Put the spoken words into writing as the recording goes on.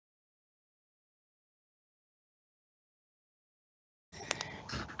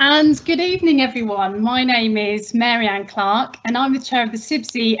And good evening, everyone. My name is Ann Clarke, and I'm the chair of the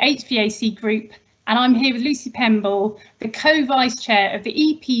CIBSE HVAC group. And I'm here with Lucy Pemble, the co-vice chair of the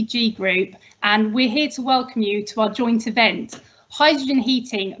EPG group. And we're here to welcome you to our joint event, Hydrogen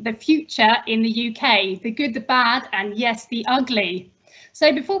Heating, the Future in the UK, the good, the bad, and yes, the ugly.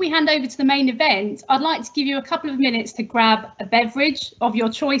 So before we hand over to the main event, I'd like to give you a couple of minutes to grab a beverage of your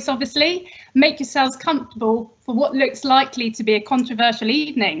choice, obviously. Make yourselves comfortable for what looks likely to be a controversial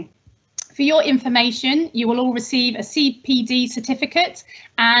evening. For your information, you will all receive a CPD certificate,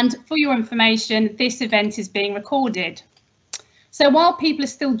 and for your information, this event is being recorded. So while people are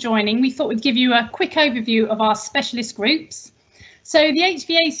still joining, we thought we'd give you a quick overview of our specialist groups. So the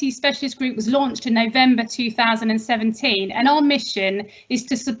HVAC Specialist Group was launched in November 2017, and our mission is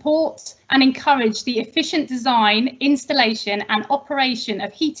to support and encourage the efficient design, installation and operation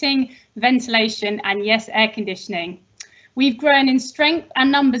of heating, ventilation and yes, air conditioning. We've grown in strength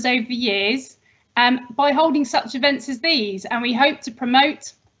and numbers over the years by holding such events as these, and we hope to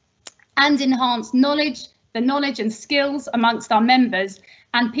promote and enhance the knowledge and skills amongst our members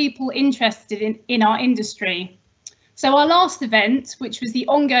and people interested in our industry. So our last event, which was the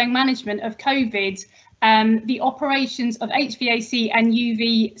ongoing management of COVID, the operations of HVAC and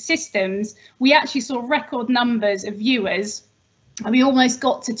UV systems, we actually saw record numbers of viewers. We almost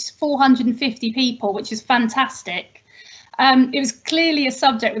got to 450 people, which is fantastic. It was clearly a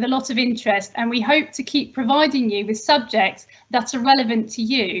subject with a lot of interest, and we hope to keep providing you with subjects that are relevant to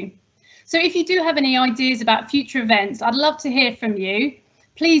you. So if you do have any ideas about future events, I'd love to hear from you.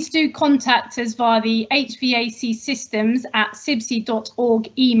 Please do contact us via the hvacsystems@cibse.org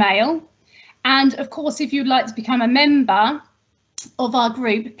email. And of course, if you'd like to become a member of our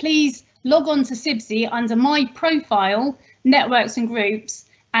group, please log on to CIBSE under My Profile, Networks and Groups,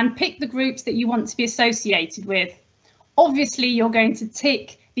 and pick the groups that you want to be associated with. Obviously, you're going to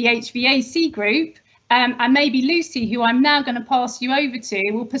tick the HVAC group, and maybe Lucy, who I'm now going to pass you over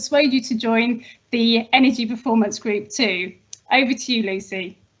to, will persuade you to join the Energy Performance group too. Over to you,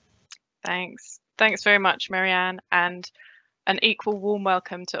 Lucy. Thanks very much, Marianne, and an equal warm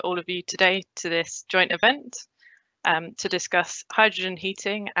welcome to all of you today to this joint event to discuss hydrogen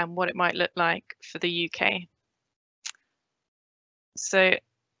heating and what it might look like for the UK. So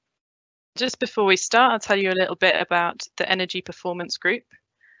just before we start, I'll tell you a little bit about the Energy Performance Group.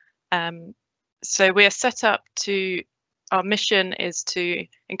 So we are set up to, our mission is to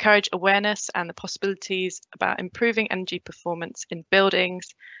encourage awareness and the possibilities about improving energy performance in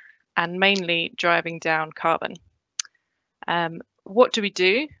buildings and mainly driving down carbon. What do we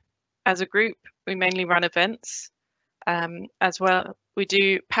do as a group? We mainly run events as well. We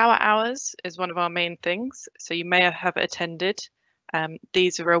do power hours is one of our main things. So you may have attended.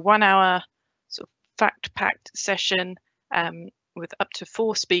 These are a 1 hour sort of fact-packed session with up to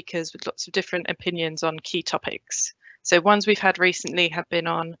 4 speakers with lots of different opinions on key topics. So ones we've had recently have been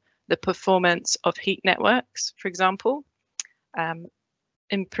on the performance of heat networks, for example,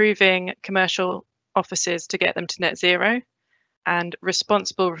 improving commercial offices to get them to net zero, and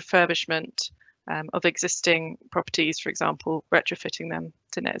responsible refurbishment of existing properties, for example, retrofitting them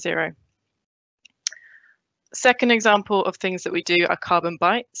to net zero. Second example of things that we do are carbon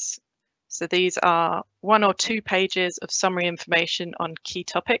bites. So these are 1 or 2 pages of summary information on key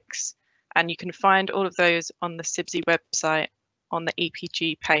topics, and you can find all of those on the CIBSE website on the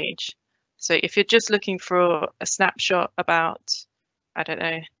EPG page. So if you're just looking for a snapshot about, I don't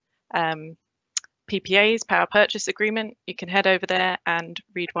know, PPAs, power purchase agreement, you can head over there and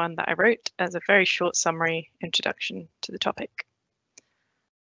read one that I wrote as a very short summary introduction to the topic.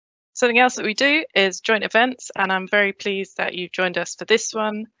 Something else that we do is joint events, and I'm very pleased that you've joined us for this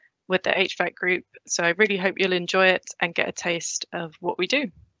one with the HVAC group. So I really hope you'll enjoy it and get a taste of what we do.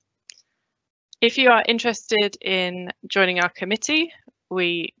 If you are interested in joining our committee,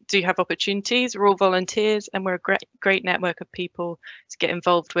 we do have opportunities. We're all volunteers and we're a great network of people to get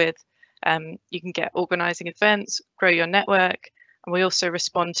involved with. You can get organising events, grow your network, and we also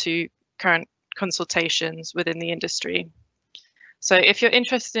respond to current consultations within the industry. So if you're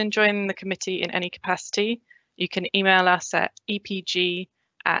interested in joining the committee in any capacity, you can email us at epg@cibse.org,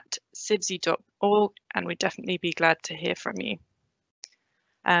 and we'd definitely be glad to hear from you.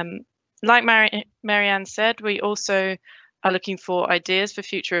 Like Marianne said, we also are looking for ideas for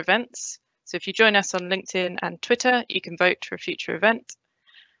future events. So if you join us on LinkedIn and Twitter, you can vote for a future event.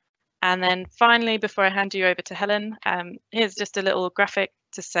 And then finally, before I hand you over to Helen, here's just a little graphic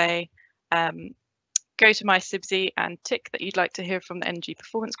to say, go to my CIBSE and tick that you'd like to hear from the Energy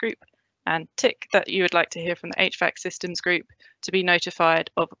Performance Group, and tick that you would like to hear from the HVAC Systems Group to be notified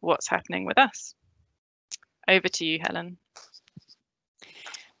of what's happening with us. Over to you, Helen.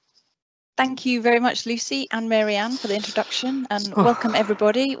 Thank you very much, Lucy and Marianne, for the introduction, and welcome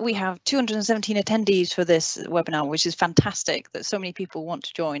everybody. We have 217 attendees for this webinar, which is fantastic that so many people want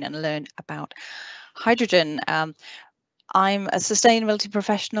to join and learn about hydrogen. I'm a sustainability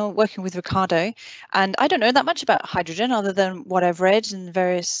professional working with Ricardo, and I don't know that much about hydrogen other than what I've read in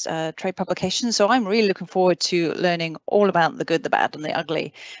various trade publications. So I'm really looking forward to learning all about the good, the bad and the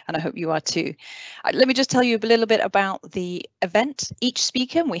ugly, and I hope you are too. Let me just tell you a little bit about the event. Each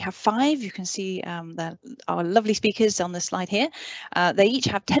speaker, we have 5, you can see our lovely speakers on the slide here. They each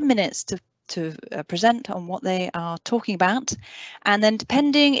have 10 minutes to present on what they are talking about, and then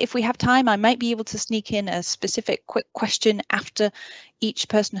depending if we have time, I might be able to sneak in a specific quick question after each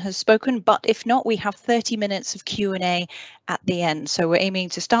person has spoken, but if not, we have 30 minutes of Q&A at the end. So we're aiming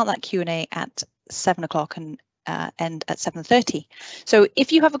to start that Q&A at 7 o'clock and end at 7:30. So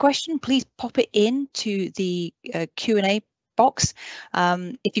if you have a question, please pop it into the Q&A box.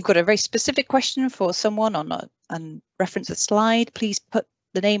 If you've got a very specific question for someone on reference a slide, please put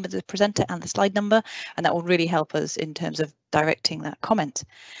the name of the presenter and the slide number, and that will really help us in terms of directing that comment.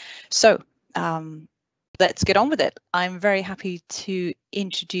 So let's get on with it. I'm very happy to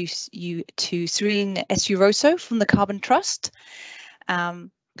introduce you to Serene Esuroso from the Carbon Trust.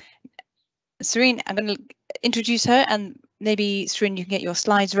 Serene, I'm going to introduce her, and maybe Serene, you can get your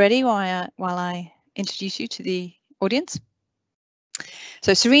slides ready while I introduce you to the audience.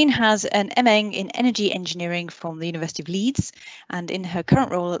 So Serene has an MA in Energy Engineering from the University of Leeds, and in her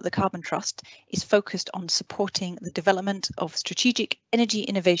current role at the Carbon Trust is focused on supporting the development of strategic energy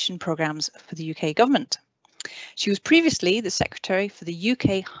innovation programmes for the UK government. She was previously the Secretary for the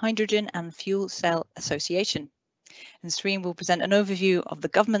UK Hydrogen and Fuel Cell Association. And Serene will present an overview of the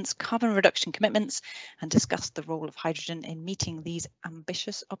government's carbon reduction commitments and discuss the role of hydrogen in meeting these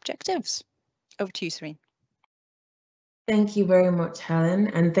ambitious objectives. Over to you, Serene. Thank you very much, Helen,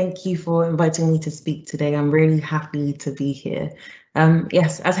 and thank you for inviting me to speak today. I'm really happy to be here.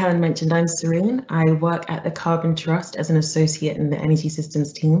 Yes, as Helen mentioned, I'm Serene. I work at the Carbon Trust as an associate in the Energy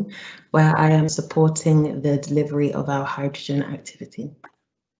Systems team, where I am supporting the delivery of our hydrogen activity.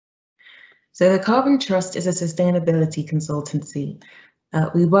 So the Carbon Trust is a sustainability consultancy.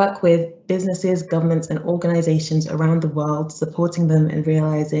 We work with businesses, governments and organisations around the world, supporting them in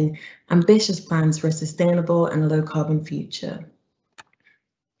realising ambitious plans for a sustainable and low carbon future.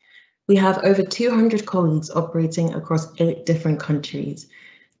 We have over 200 colleagues operating across 8 different countries.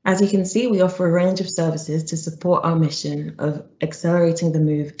 As you can see, we offer a range of services to support our mission of accelerating the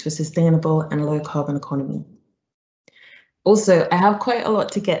move to a sustainable and low carbon economy. Also, I have quite a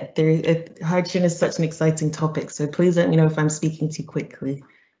lot to get through. Hydrogen is such an exciting topic, so please let me know if I'm speaking too quickly.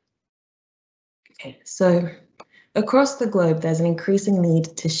 Okay, so across the globe, there's an increasing need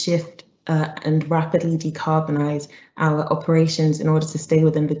to shift and rapidly decarbonize our operations in order to stay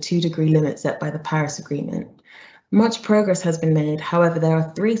within the 2-degree limit set by the Paris Agreement. Much progress has been made. However, there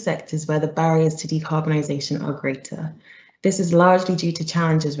are 3 sectors where the barriers to decarbonization are greater. This is largely due to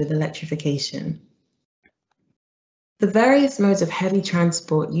challenges with electrification. The various modes of heavy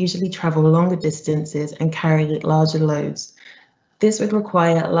transport usually travel longer distances and carry larger loads. This would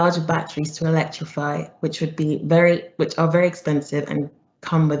require larger batteries to electrify, which are very expensive and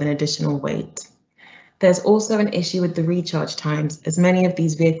come with an additional weight. There's also an issue with the recharge times, as many of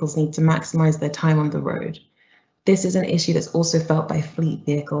these vehicles need to maximize their time on the road. This is an issue that's also felt by fleet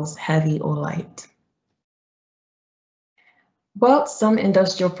vehicles, heavy or light. While some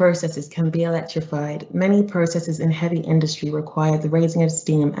industrial processes can be electrified, many processes in heavy industry require the raising of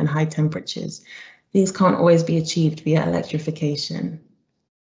steam and high temperatures. These can't always be achieved via electrification.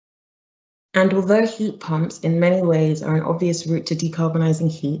 And although heat pumps in many ways are an obvious route to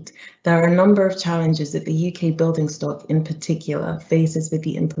decarbonising heat, there are a number of challenges that the UK building stock in particular faces with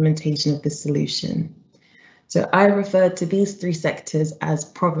the implementation of this solution. So I referred to these 3 sectors as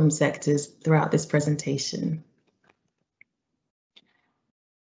problem sectors throughout this presentation.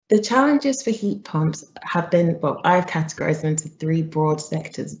 The challenges for heat pumps have been, well, I've categorized them into 3 broad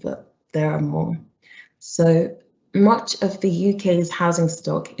sectors, but there are more. So much of the UK's housing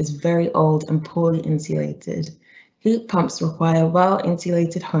stock is very old and poorly insulated. Heat pumps require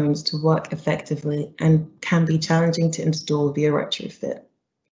well-insulated homes to work effectively and can be challenging to install via retrofit.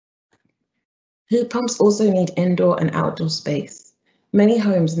 Heat pumps also need indoor and outdoor space. Many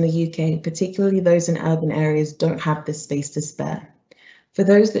homes in the UK, particularly those in urban areas, don't have this space to spare. For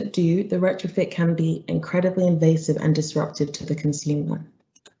those that do, the retrofit can be incredibly invasive and disruptive to the consumer.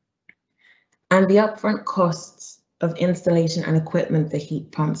 And the upfront costs of installation and equipment for heat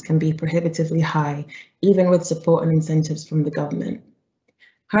pumps can be prohibitively high, even with support and incentives from the government.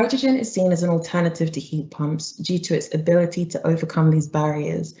 Hydrogen is seen as an alternative to heat pumps due to its ability to overcome these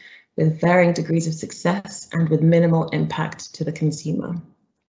barriers. with varying degrees of success and with minimal impact to the consumer.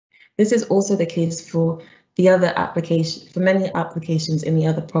 This is also the case for many applications in the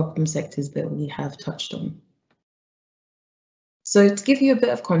other problem sectors that we have touched on. So to give you a bit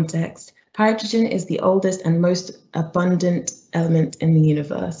of context, hydrogen is the oldest and most abundant element in the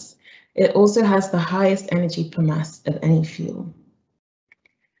universe. It also has the highest energy per mass of any fuel.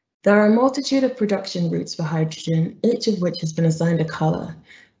 There are a multitude of production routes for hydrogen, each of which has been assigned a colour.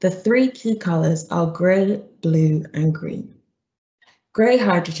 The three key colours are grey, blue and green. Grey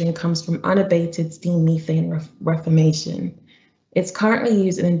hydrogen comes from unabated steam methane reformation. It's currently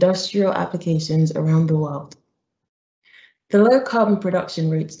used in industrial applications around the world. The low carbon production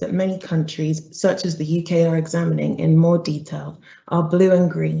routes that many countries, such as the UK, are examining in more detail are blue and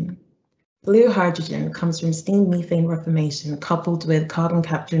green. Blue hydrogen comes from steam methane reformation coupled with carbon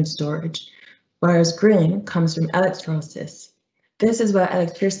capture and storage, whereas green comes from electrolysis. This is where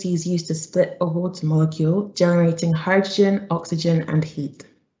electricity is used to split a water molecule, generating hydrogen, oxygen, and heat.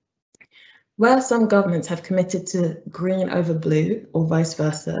 Where some governments have committed to green over blue, or vice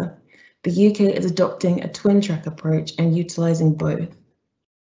versa, the UK is adopting a twin-track approach and utilising both.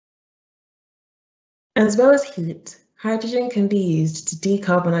 As well as heat, hydrogen can be used to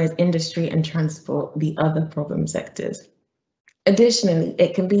decarbonise industry and transport, the other problem sectors. Additionally,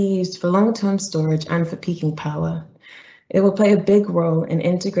 it can be used for long-term storage and for peaking power. It will play a big role in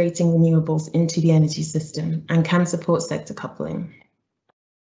integrating renewables into the energy system and can support sector coupling.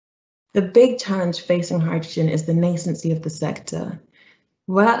 The big challenge facing hydrogen is the nascency of the sector.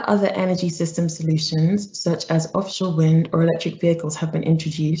 Where other energy system solutions, such as offshore wind or electric vehicles, have been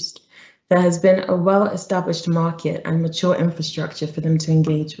introduced, there has been a well-established market and mature infrastructure for them to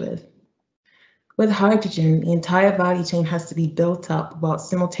engage with. With hydrogen, the entire value chain has to be built up while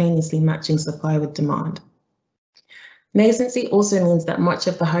simultaneously matching supply with demand. Nascency also means that much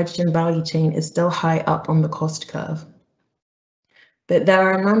of the hydrogen value chain is still high up on the cost curve. But there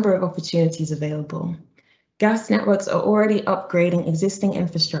are a number of opportunities available. Gas networks are already upgrading existing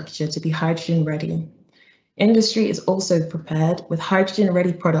infrastructure to be hydrogen ready. Industry is also prepared with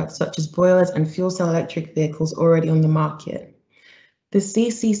hydrogen-ready products such as boilers and fuel cell electric vehicles already on the market. The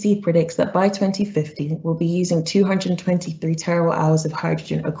CCC predicts that by 2050, we'll be using 223 terawatt-hours of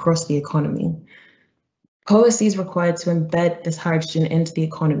hydrogen across the economy. Policy is required to embed this hydrogen into the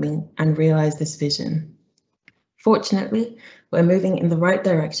economy and realise this vision. Fortunately, we're moving in the right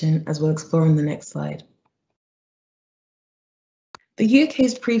direction, as we'll explore in the next slide. The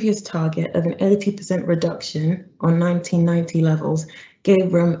UK's previous target of an 80% reduction on 1990 levels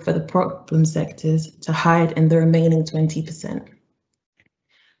gave room for the problem sectors to hide in the remaining 20%.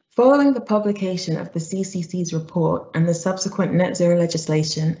 Following the publication of the CCC's report and the subsequent net zero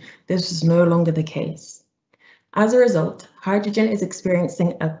legislation, this was no longer the case. As a result, hydrogen is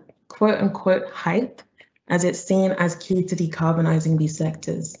experiencing a quote-unquote hype, as it's seen as key to decarbonising these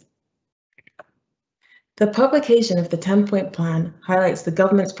sectors. The publication of the 10-point plan highlights the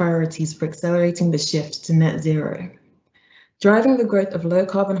government's priorities for accelerating the shift to net zero. Driving the growth of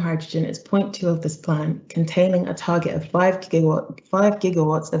low-carbon hydrogen is point 2 of this plan, containing a target of 5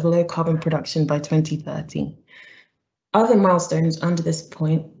 gigawatts of low-carbon production by 2030. Other milestones under this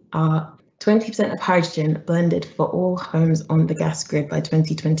point are 20% of hydrogen blended for all homes on the gas grid by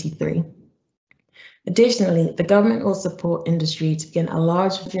 2023. Additionally, the government will support industry to begin a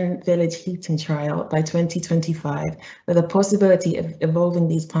large hydrogen village heating trial by 2025, with a possibility of evolving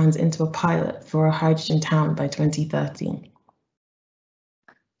these plans into a pilot for a hydrogen town by 2030.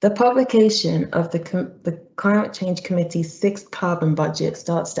 The publication of the Climate Change Committee's 6th carbon budget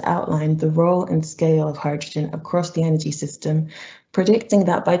starts to outline the role and scale of hydrogen across the energy system, predicting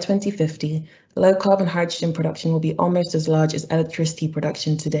that by 2050, low carbon hydrogen production will be almost as large as electricity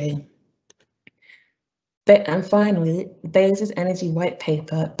production today. And finally, BEIS's Energy White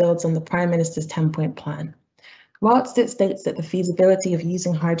Paper builds on the Prime Minister's 10-point plan. Whilst it states that the feasibility of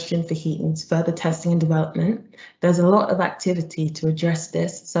using hydrogen for heat needs further testing and development, there's a lot of activity to address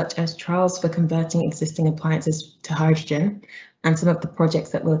this, such as trials for converting existing appliances to hydrogen, and some of the projects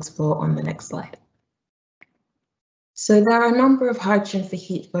that we'll explore on the next slide. So there are a number of hydrogen for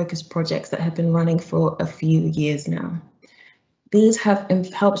heat focused projects that have been running for a few years now. These have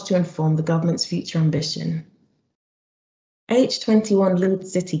helped to inform the government's future ambition. H21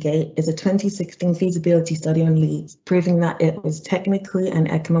 Leeds Citygate is a 2016 feasibility study on Leeds, proving that it was technically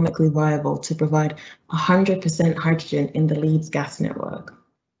and economically viable to provide 100% hydrogen in the Leeds gas network.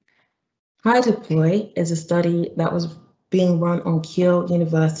 HydroPloy is a study that was being run on Keele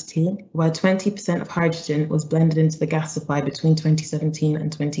University, where 20% of hydrogen was blended into the gas supply between 2017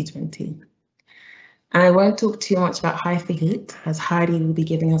 and 2020. And I won't talk too much about HIFA heat, as Heidi will be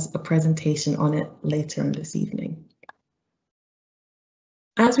giving us a presentation on it later on this evening.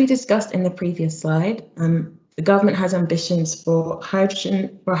 As we discussed in the previous slide, the government has ambitions for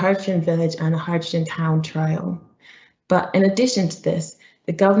hydrogen village and a hydrogen town trial. But in addition to this,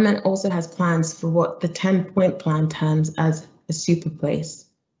 the government also has plans for what the 10-point plan terms as a super place,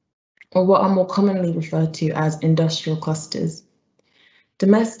 or what are more commonly referred to as industrial clusters.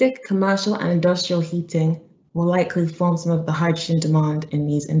 Domestic, commercial and industrial heating will likely form some of the hydrogen demand in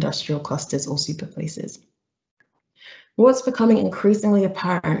these industrial clusters or super places. What's becoming increasingly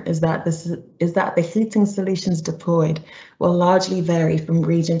apparent is that the heating solutions deployed will largely vary from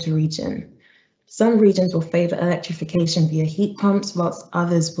region to region. Some regions will favour electrification via heat pumps, whilst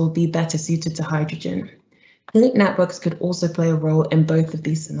others will be better suited to hydrogen. Heat networks could also play a role in both of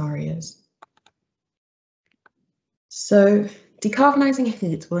these scenarios. So, decarbonising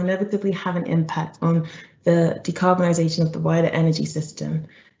heat will inevitably have an impact on the decarbonisation of the wider energy system,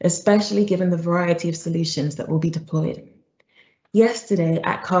 especially given the variety of solutions that will be deployed. Yesterday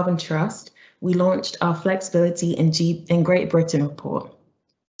at Carbon Trust, we launched our Flexibility in Great Britain report.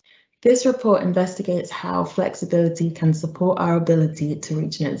 This report investigates how flexibility can support our ability to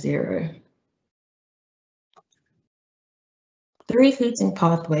reach net zero. 3 heating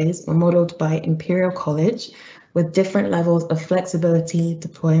pathways were modelled by Imperial College, with different levels of flexibility,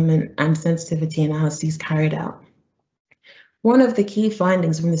 deployment, and sensitivity analyses carried out. One of the key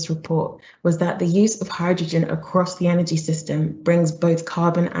findings from this report was that the use of hydrogen across the energy system brings both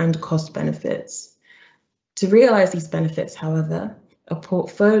carbon and cost benefits. To realise these benefits, however, a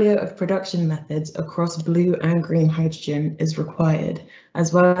portfolio of production methods across blue and green hydrogen is required,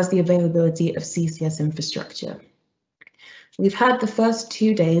 as well as the availability of CCS infrastructure. We've had the first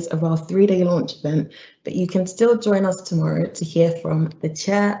 2 days of our 3-day launch event, but you can still join us tomorrow to hear from the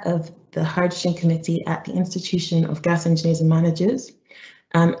chair of the Hydrogen Committee at the Institution of Gas Engineers and Managers,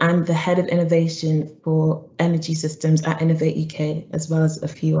 and the head of innovation for energy systems at Innovate UK, as well as a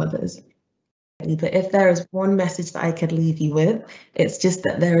few others. But if there is one message that I could leave you with, it's just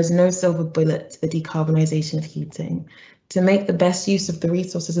that there is no silver bullet to the decarbonisation of heating. To make the best use of the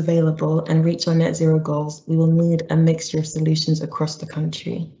resources available and reach our net zero goals, we will need a mixture of solutions across the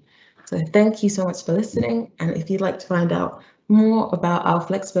country. So thank you so much for listening. And if you'd like to find out more about our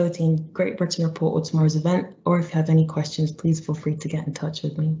Flexibility in Great Britain report or tomorrow's event, or if you have any questions, please feel free to get in touch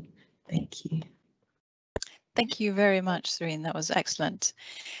with me. Thank you. Thank you very much, Serene. That was excellent.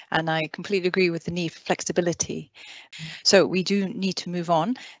 And I completely agree with the need for flexibility. So we do need to move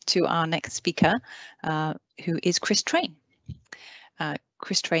on to our next speaker, who is Chris Train.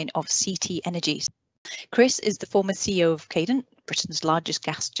 Chris Train of CT Energy. Chris is the former CEO of Cadent, Britain's largest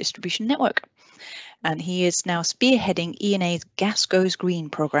gas distribution network. And he is now spearheading ENA's Gas Goes Green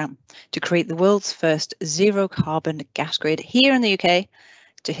programme to create the world's first zero carbon gas grid here in the UK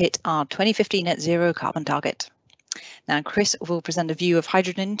to hit our 2050 net zero carbon target. Now, Chris will present a view of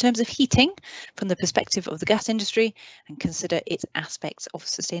hydrogen in terms of heating from the perspective of the gas industry and consider its aspects of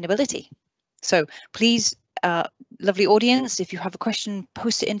sustainability. So please, lovely audience, if you have a question,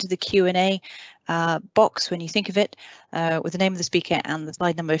 post it into the Q&A box when you think of it, with the name of the speaker and the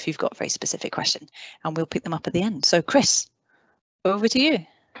slide number if you've got a very specific question, and we'll pick them up at the end. So Chris, over to you.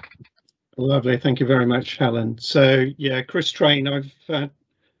 Lovely, thank you very much, Helen. So yeah, Chris Train, I've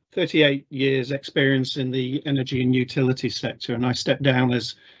 38 years experience in the energy and utility sector, and I stepped down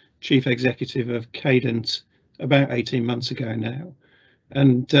as Chief Executive of Cadent about 18 months ago now.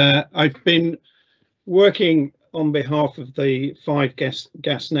 And I've been working on behalf of the 5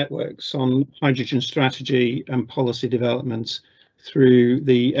 gas networks on hydrogen strategy and policy development through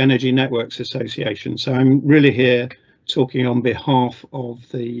the Energy Networks Association. So I'm really here talking on behalf of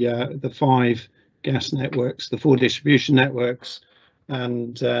the 5 gas networks, the 4 distribution networks,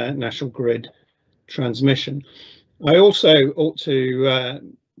 and National Grid Transmission. I also ought to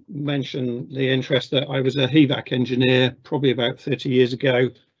mention the interest that I was a HVAC engineer probably about 30 years ago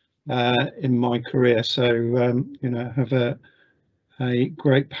in my career, so you know, have a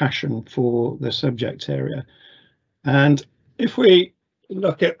great passion for the subject area. And if we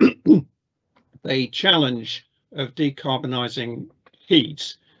look at the challenge of decarbonising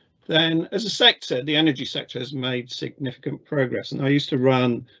heat, then as a sector, the energy sector has made significant progress. And I used to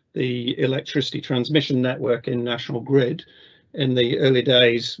run the electricity transmission network in National Grid in the early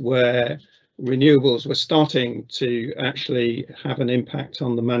days, where renewables were starting to actually have an impact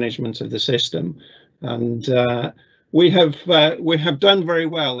on the management of the system. And we have done very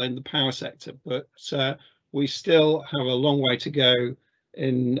well in the power sector, but we still have a long way to go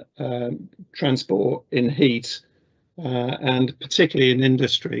in transport, in heat, and particularly in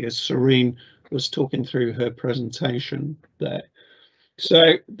industry, as Serene was talking through her presentation there.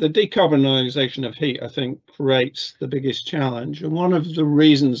 So the decarbonisation of heat, I think, creates the biggest challenge. And one of the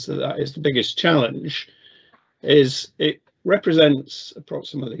reasons that that is the biggest challenge is it represents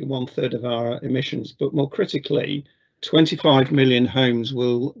approximately 1/3 of our emissions, but more critically, 25 million homes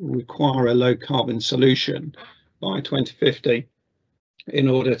will require a low carbon solution by 2050 in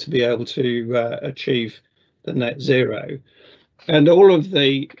order to be able to achieve the net zero. And all of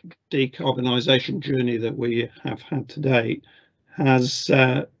the decarbonisation journey that we have had to date has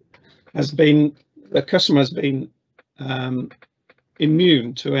been, the customer has been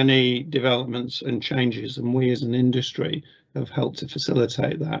immune to any developments and changes, and we as an industry have helped to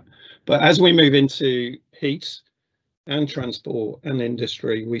facilitate that. But as we move into heat and transport and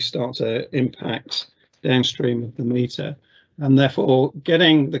industry, we start to impact downstream of the meter, and therefore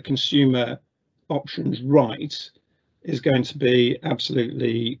getting the consumer options right is going to be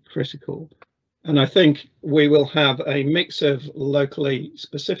absolutely critical. And I think we will have a mix of locally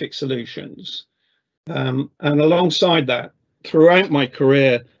specific solutions. And alongside that, throughout my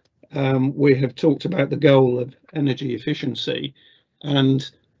career, we have talked about the goal of energy efficiency. And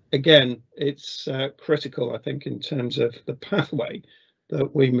again, it's critical, I think, in terms of the pathway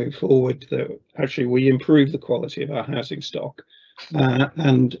that we move forward, that actually we improve the quality of our housing stock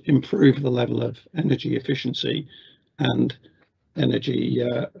and improve the level of energy efficiency and energy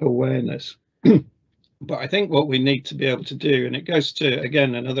awareness. But I think what we need to be able to do, and it goes to,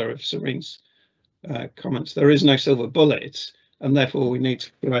 again, another of Serene's comments, there is no silver bullet, and therefore we need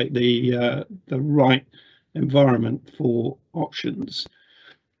to create the right environment for options.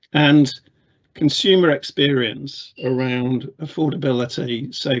 And consumer experience around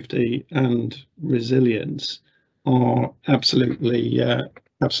affordability, safety and resilience are absolutely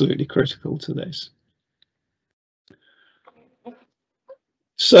critical to this.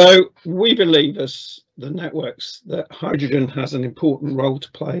 So we believe, as the networks, that hydrogen has an important role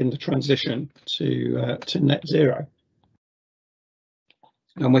to play in the transition to net zero.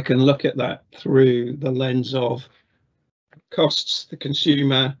 And we can look at that through the lens of costs, the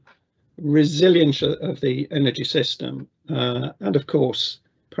consumer, resilience of the energy system, and of course,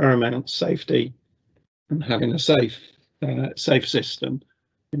 paramount safety and having a safe system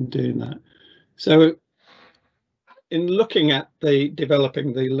in doing that. So in looking at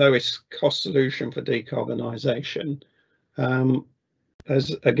developing the lowest cost solution for decarbonisation,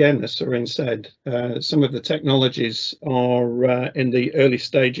 as Serene said, some of the technologies are in the early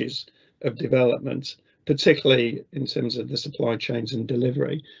stages of development, particularly in terms of the supply chains and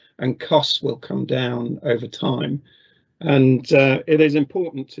delivery, and costs will come down over time. And it is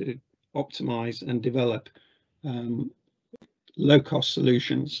important to optimise and develop low-cost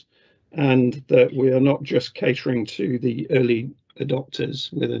solutions, and that we are not just catering to the early adopters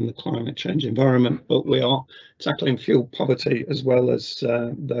within the climate change environment, but we are tackling fuel poverty as well as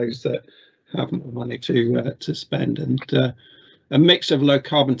those that have more money to spend. And a mix of low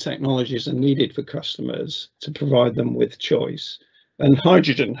carbon technologies are needed for customers to provide them with choice. And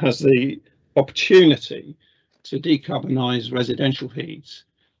hydrogen has the opportunity to decarbonise residential heat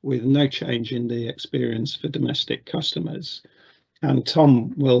with no change in the experience for domestic customers. And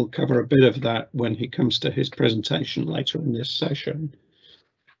Tom will cover a bit of that when he comes to his presentation later in this session.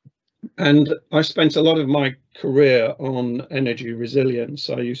 And I spent a lot of my career on energy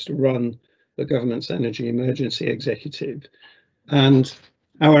resilience. I used to run the government's energy emergency executive, and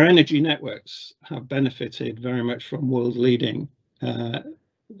our energy networks have benefited very much from world leading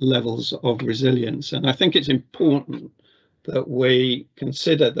levels of resilience. And I think it's important that we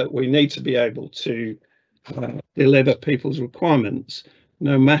consider that we need to be able to deliver people's requirements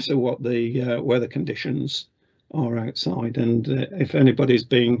no matter what the weather conditions are outside. And if anybody's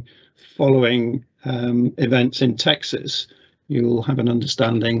been following events in Texas, you'll have an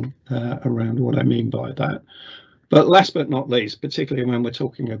understanding around what I mean by that. But last but not least, particularly when we're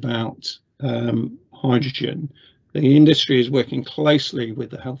talking about hydrogen, the industry is working closely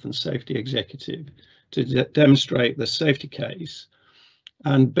with the Health and Safety Executive to demonstrate the safety case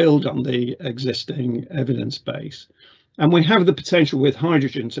and build on the existing evidence base. And we have the potential with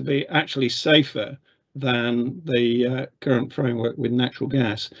hydrogen to be actually safer than the current framework with natural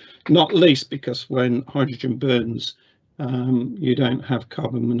gas, not least because when hydrogen burns, you don't have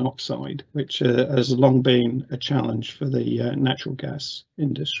carbon monoxide, which has long been a challenge for the natural gas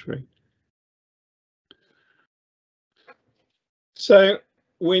industry. So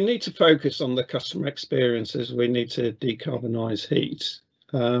we need to focus on the customer experiences. We need to decarbonise heat.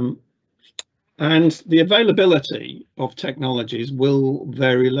 And the availability of technologies will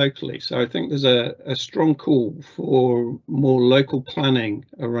vary locally. So I think there's a strong call for more local planning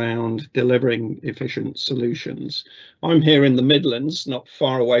around delivering efficient solutions. I'm here in the Midlands, not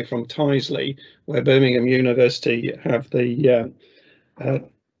far away from Tyseley, where Birmingham University have the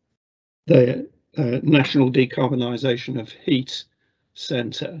National Decarbonising of Heat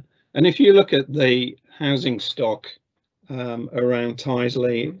Centre. And if you look at the housing stock around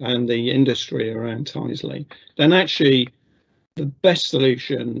Tyseley and the industry around Tyseley, then actually the best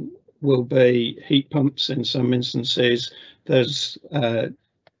solution will be heat pumps in some instances. There's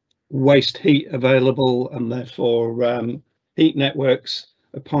waste heat available, and therefore heat networks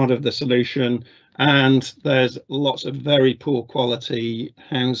are part of the solution. And there's lots of very poor quality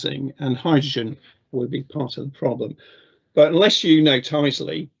housing, and hydrogen will be part of the problem. But unless you know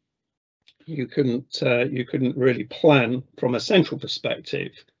Tyseley, you couldn't really plan from a central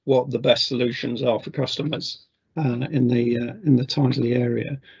perspective what the best solutions are for customers in the Tyseley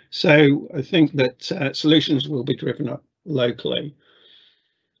area. So I think that solutions will be driven up locally,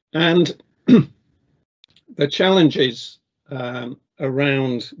 and the challenges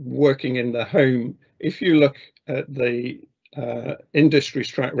around working in the home. If you look at the industry's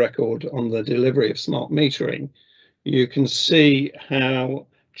track record on the delivery of smart metering, you can see how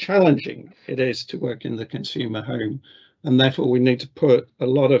challenging it is to work in the consumer home, and therefore we need to put a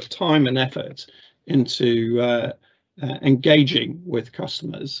lot of time and effort into engaging with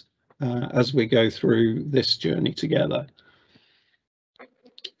customers as we go through this journey together.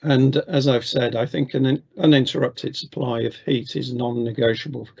 And as I've said, I think an uninterrupted supply of heat is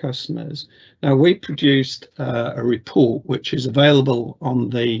non-negotiable for customers. Now, we produced a report which is available on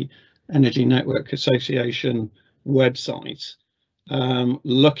the Energy Network Association website,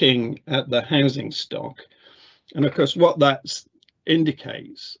 looking at the housing stock. And of course, what that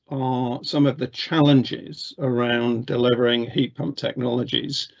indicates are some of the challenges around delivering heat pump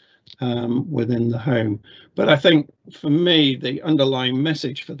technologies within the home. But I think for me, the underlying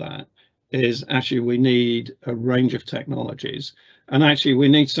message for that is actually we need a range of technologies, and actually we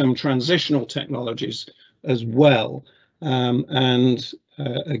need some transitional technologies as well. Again,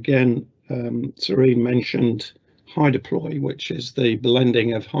 Serene mentioned HyDeploy, which is the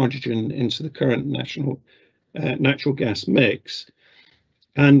blending of hydrogen into the current natural gas mix.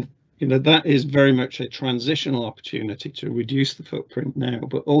 And you know, that is very much a transitional opportunity to reduce the footprint now,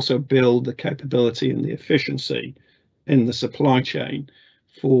 but also build the capability and the efficiency in the supply chain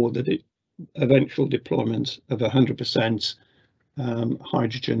for the eventual deployment of 100%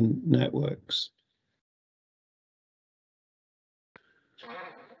 hydrogen networks.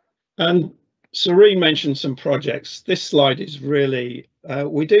 And Serene mentioned some projects. This slide is really,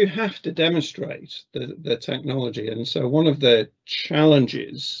 we do have to demonstrate the technology. And so one of the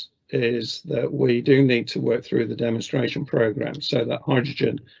challenges is that we do need to work through the demonstration program so that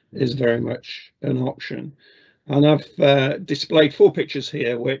hydrogen is very much an option. And I've displayed 4 pictures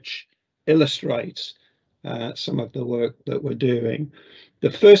here which illustrate some of the work that we're doing.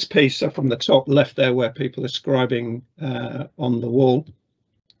 The first piece up on the top left there, where people are scribing on the wall,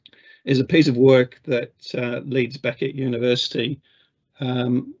 is a piece of work that Leeds Beckett University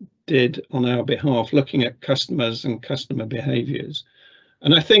did on our behalf, looking at customers and customer behaviours.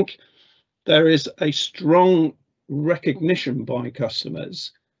 And I think there is a strong recognition by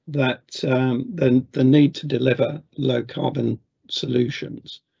customers that the need to deliver low carbon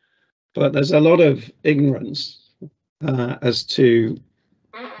solutions. But there's a lot of ignorance as to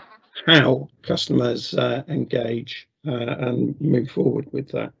how customers engage and move forward with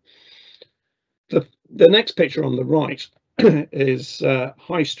that. The next picture on the right is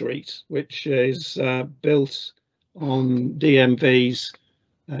High Street, which is built on DMV's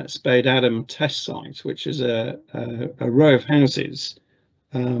Spade Adam test site, which is a row of houses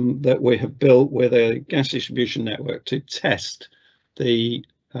that we have built with a gas distribution network to test the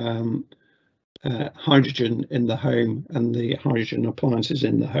hydrogen in the home and the hydrogen appliances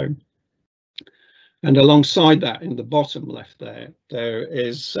in the home. And alongside that, in the bottom left there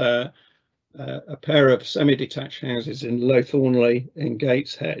is a pair of semi-detached houses in Low Thornley in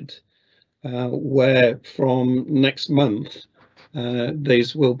Gateshead, where from next month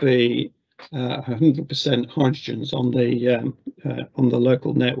these will be 100% hydrogens on the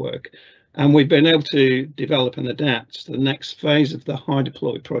local network. And we've been able to develop and adapt to the next phase of the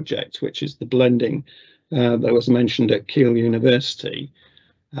HyDeploy project, which is the blending that was mentioned at Keele University.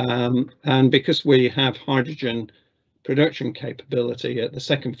 And because we have hydrogen production capability at the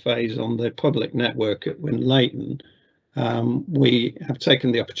second phase on the public network at Winlayton, we have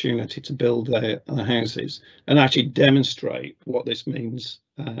taken the opportunity to build the houses and actually demonstrate what this means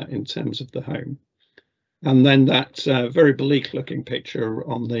in terms of the home. And then that very bleak looking picture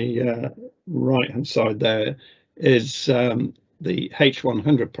on the right hand side there is the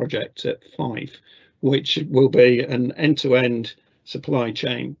H100 project at Fife, which will be an end-to-end supply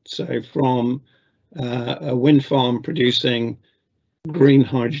chain. So from a wind farm producing green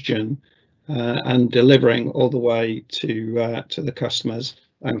hydrogen and delivering all the way to the customers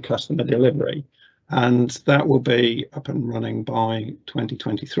and customer delivery. And that will be up and running by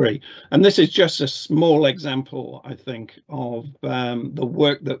 2023. And this is just a small example, I think, of the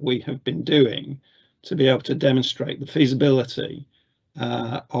work that we have been doing to be able to demonstrate the feasibility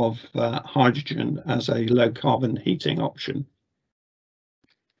of hydrogen as a low carbon heating option.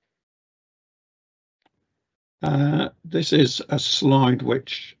 This is a slide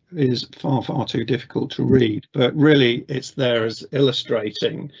which is far too difficult to read, but really it's there as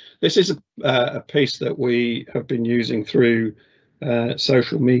illustrating. This is a piece that we have been using through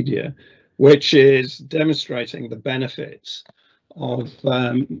social media, which is demonstrating the benefits of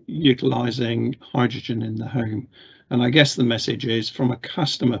utilizing hydrogen in the home. And I guess the message is, from a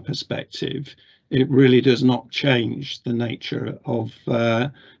customer perspective, it really does not change the nature of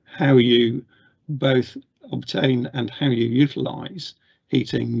how you both obtain and how you utilize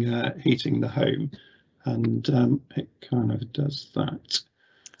heating the home, and it kind of does that.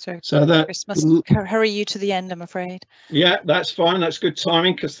 So that Chris must hurry you to the end, I'm afraid. Yeah, that's fine. That's good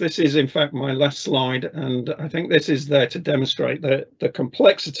timing, because this is in fact my last slide, and I think this is there to demonstrate the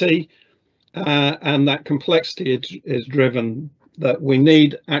complexity, and that complexity is driven that we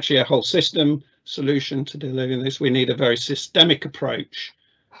need actually a whole system solution to deliver this. We need a very systemic approach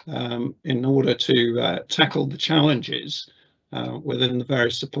in order to tackle the challenges within the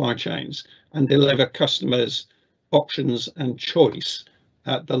various supply chains and deliver customers options and choice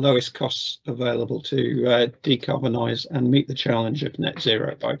at the lowest costs available to decarbonise and meet the challenge of net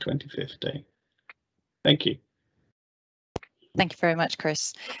zero by 2050. Thank you. Thank you very much,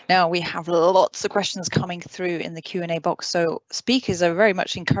 Chris. Now we have lots of questions coming through in the Q&A box, so speakers, I very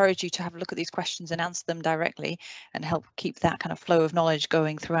much encourage you to have a look at these questions and answer them directly and help keep that kind of flow of knowledge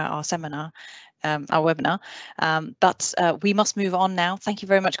going throughout our seminar, our webinar. But we must move on now. Thank you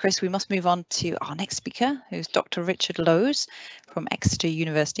very much, Chris. We must move on to our next speaker, who's Dr. Ricard Lowes from Exeter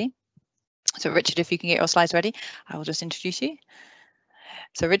University. So Richard, if you can get your slides ready, I will just introduce you.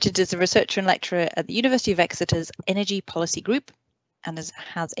 So Richard is a researcher and lecturer at the University of Exeter's Energy Policy Group and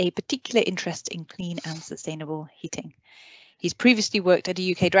has a particular interest in clean and sustainable heating. He's previously worked at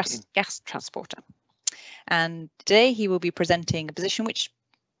a UK gas transporter, and today he will be presenting a position which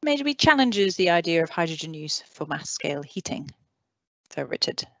maybe challenges the idea of hydrogen use for mass scale heating. So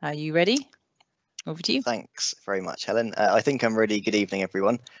Richard, are you ready? Over to you. Thanks very much, Helen. I think I'm ready. Good evening,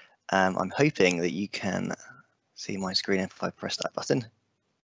 everyone. I'm hoping that you can see my screen if I press that button.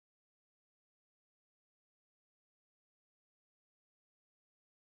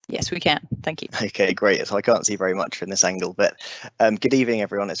 Yes, we can. Thank you. Okay, great. So I can't see very much from this angle, but good evening,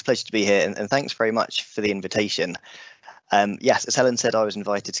 everyone. It's a pleasure to be here, and thanks very much for the invitation. Yes, as Helen said, I was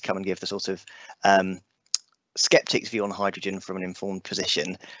invited to come and give the sort of skeptic's view on hydrogen from an informed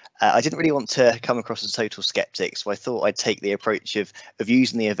position. I didn't really want to come across as a total skeptic, so I thought I'd take the approach of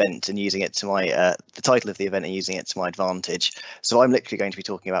using the event and using it to my the title of the event and using it to my advantage. So I'm literally going to be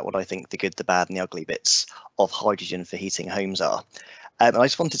talking about what I think the good, the bad, and the ugly bits of hydrogen for heating homes are. And I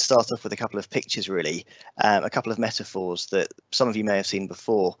just wanted to start off with a couple of pictures, really, a couple of metaphors that some of you may have seen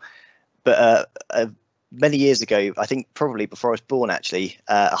before. But many years ago, I think probably before I was born, actually,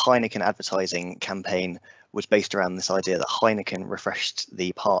 a Heineken advertising campaign was based around this idea that Heineken refreshed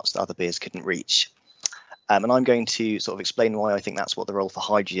the parts that other beers couldn't reach. And I'm going to sort of explain why I think that's what the role for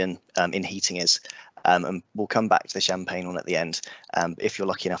hydrogen in heating is. And we'll come back to the champagne one at the end. If you're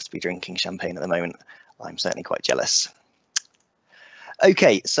lucky enough to be drinking champagne at the moment, I'm certainly quite jealous.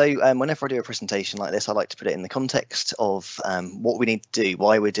 Okay, so whenever I do a presentation like this, I like to put it in the context of what we need to do,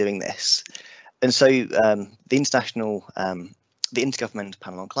 why we're doing this. And so the Intergovernmental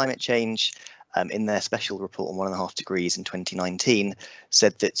Panel on Climate Change, in their special report on 1.5 degrees in 2019,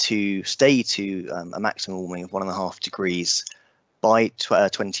 said that to stay to a maximum warming of 1.5 degrees by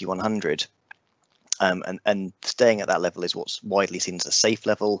 2100, and staying at that level is what's widely seen as a safe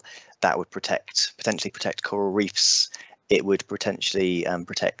level. That would potentially protect coral reefs. It would potentially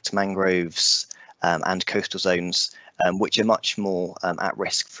protect mangroves and coastal zones, which are much more at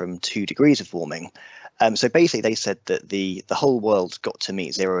risk from 2 degrees of warming. So basically, they said that the whole world got to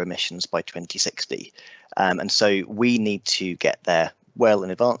meet zero emissions by 2060. And so we need to get there well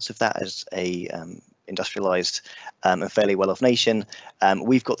in advance of that as a industrialized and fairly well-off nation.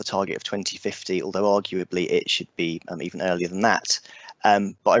 We've got the target of 2050, although arguably it should be even earlier than that.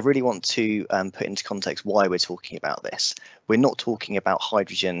 But I really want to put into context why we're talking about this. We're not talking about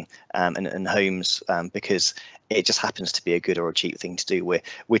hydrogen and homes because it just happens to be a good or a cheap thing to do.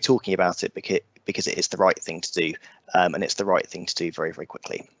 We're talking about it because it is the right thing to do, and it's the right thing to do very, very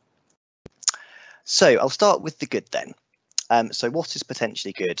quickly. So I'll start with the good then. So what is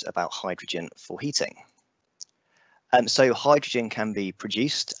potentially good about hydrogen for heating? So hydrogen can be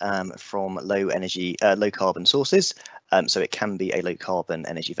produced from low carbon sources, so it can be a low carbon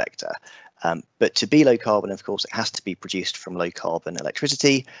energy vector. But to be low carbon, of course, it has to be produced from low carbon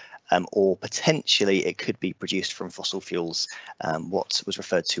electricity, or potentially it could be produced from fossil fuels, what was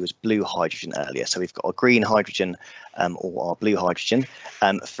referred to as blue hydrogen earlier. So we've got our green hydrogen or our blue hydrogen.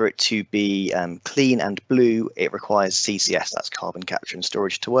 For it to be clean and blue, it requires CCS, that's carbon capture and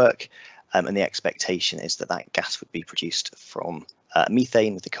storage, to work. And the expectation is that that gas would be produced from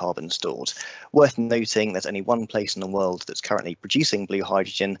methane with the carbon stored. Worth noting, there's only one place in the world that's currently producing blue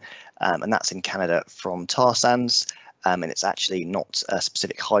hydrogen, and that's in Canada from tar sands. And it's actually not a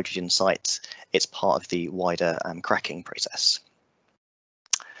specific hydrogen site, it's part of the wider cracking process.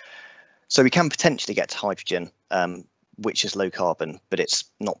 So we can potentially get to hydrogen, which is low carbon, but it's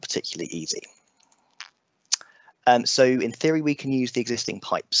not particularly easy. So in theory, we can use the existing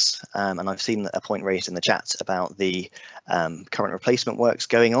pipes, and I've seen a point raised in the chat about the current replacement works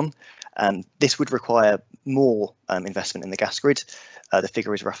going on. This would require more investment in the gas grid. The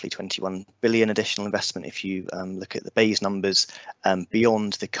figure is roughly 21 billion additional investment if you look at the BEIS numbers,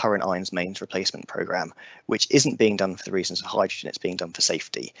 beyond the current irons mains replacement programme, which isn't being done for the reasons of hydrogen, it's being done for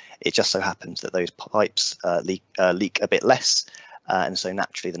safety. It just so happens that those pipes leak a bit less, and so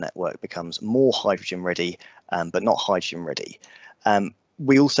naturally the network becomes more hydrogen ready, but not hydrogen ready.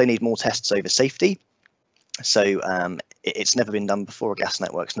 We also need more tests over safety. So it's never been done before. A gas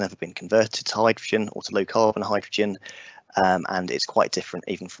network's never been converted to hydrogen or to low carbon hydrogen, and it's quite different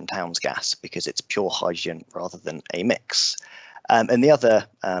even from Towns gas because it's pure hydrogen rather than a mix. And the other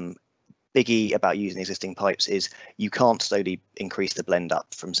biggie about using existing pipes is you can't slowly increase the blend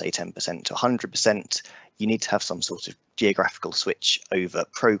up from say 10% to 100%. You need to have some sort of geographical switch over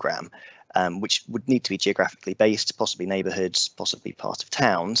program, which would need to be geographically based, possibly neighbourhoods, possibly part of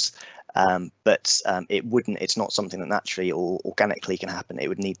towns, but it's not something that naturally or organically can happen. It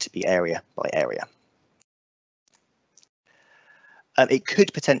would need to be area by area. It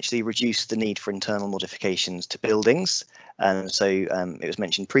could potentially reduce the need for internal modifications to buildings. So it was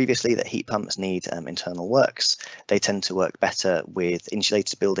mentioned previously that heat pumps need internal works. They tend to work better with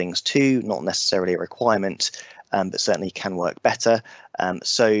insulated buildings too, not necessarily a requirement, but certainly can work better.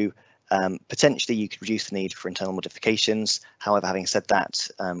 So potentially you could reduce the need for internal modifications. However, having said that,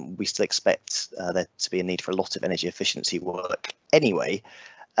 we still expect there to be a need for a lot of energy efficiency work anyway.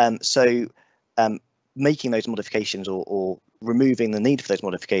 So making those modifications or removing the need for those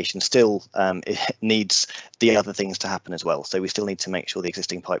modifications still it needs the other things to happen as well. So we still need to make sure the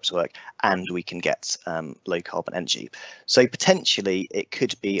existing pipes work and we can get low carbon energy. So potentially it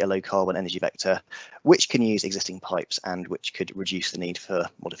could be a low carbon energy vector which can use existing pipes and which could reduce the need for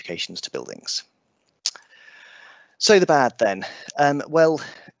modifications to buildings. So the bad then, well,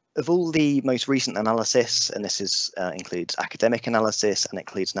 of all the most recent analysis, and this includes academic analysis and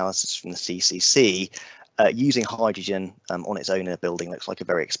includes analysis from the CCC, using hydrogen on its own in a building looks like a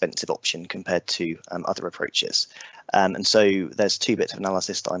very expensive option compared to other approaches. And so there's two bits of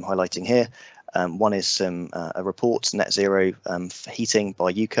analysis that I'm highlighting here. One is a report, Net Zero for Heating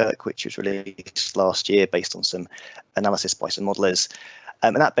by UKirk, which was released last year based on some analysis by some modelers.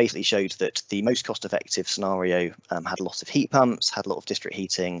 And that basically showed that the most cost-effective scenario had a lot of heat pumps, had a lot of district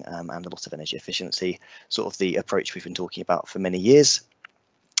heating, and a lot of energy efficiency, sort of the approach we've been talking about for many years.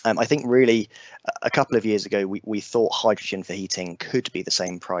 I think really a couple of years ago, we thought hydrogen for heating could be the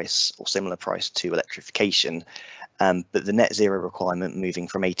same price or similar price to electrification, but the net zero requirement moving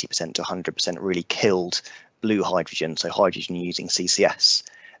from 80% to 100% really killed blue hydrogen, so hydrogen using CCS,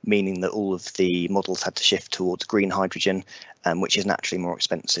 meaning that all of the models had to shift towards green hydrogen, which is naturally more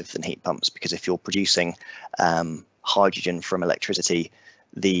expensive than heat pumps, because if you're producing hydrogen from electricity,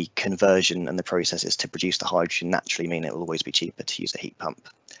 the conversion and the processes to produce the hydrogen naturally mean it will always be cheaper to use a heat pump.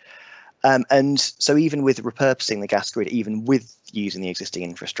 And so even with repurposing the gas grid, even with using the existing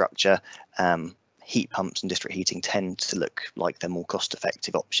infrastructure, heat pumps and district heating tend to look like they're more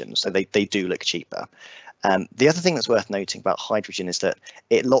cost-effective options, so they do look cheaper. The other thing that's worth noting about hydrogen is that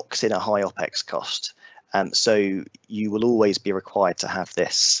it locks in a high OPEX cost. So you will always be required to have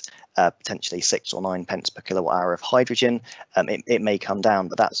this potentially 6 or 9 pence per kilowatt hour of hydrogen. It may come down,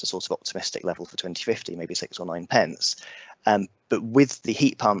 but that's a sort of optimistic level for 2050, maybe 6 or 9 pence. But with the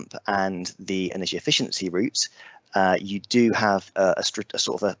heat pump and the energy efficiency route, you do have a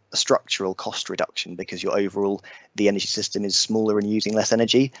sort of a structural cost reduction because the energy system is smaller and using less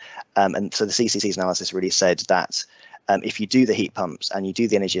energy. And so the CCC's analysis really said that if you do the heat pumps and you do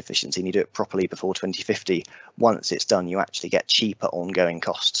the energy efficiency and you do it properly before 2050, once it's done, you actually get cheaper ongoing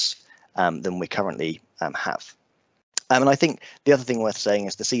costs than we currently have. And I think the other thing worth saying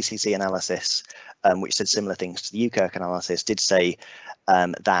is the CCC analysis, which said similar things to the UKIRK analysis, did say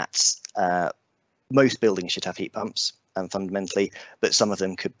that most buildings should have heat pumps fundamentally, but some of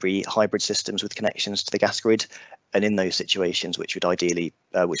them could be hybrid systems with connections to the gas grid. And in those situations, which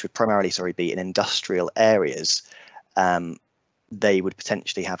would primarily be in industrial areas, they would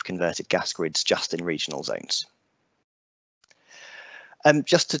potentially have converted gas grids just in regional zones.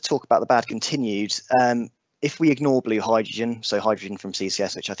 Just to talk about the bad continued, if we ignore blue hydrogen, so hydrogen from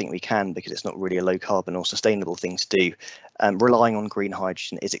CCS, which I think we can because it's not really a low carbon or sustainable thing to do, relying on green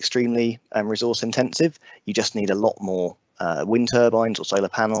hydrogen is extremely resource intensive. You just need a lot more wind turbines or solar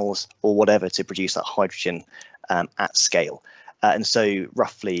panels or whatever to produce that hydrogen at scale. And so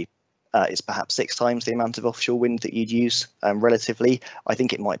roughly it's perhaps 6 times the amount of offshore wind that you'd use relatively. I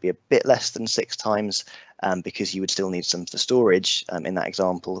think it might be a bit less than 6 times because you would still need some for storage in that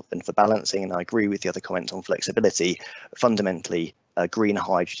example and for balancing. And I agree with the other comments on flexibility. Fundamentally, a green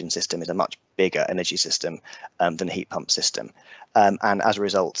hydrogen system is a much bigger energy system than a heat pump system. And as a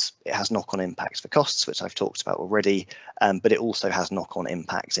result, it has knock-on impacts for costs, which I've talked about already, but it also has knock-on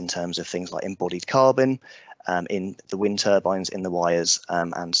impacts in terms of things like embodied carbon in the wind turbines, in the wires,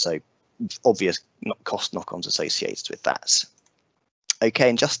 and so obvious cost knock-ons associated with that. Okay,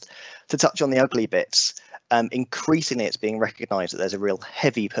 and just to touch on the ugly bits, increasingly it's being recognised that there's a real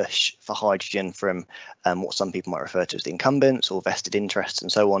heavy push for hydrogen from what some people might refer to as the incumbents or vested interests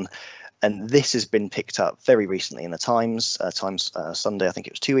and so on. And this has been picked up very recently in the Times, Sunday, I think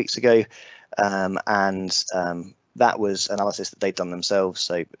it was 2 weeks ago, and that was analysis that they'd done themselves,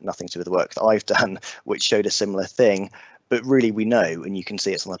 so nothing to do with the work that I've done, which showed a similar thing. But really we know, and you can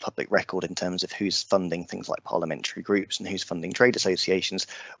see it's on the public record in terms of who's funding things like parliamentary groups and who's funding trade associations,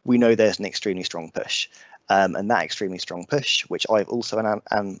 we know there's an extremely strong push. And that extremely strong push, which I've also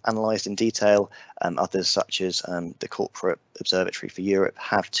analysed in detail, others such as the Corporate Observatory for Europe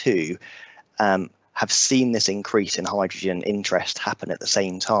have too, have seen this increase in hydrogen interest happen at the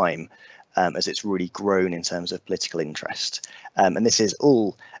same time as it's really grown in terms of political interest. And this is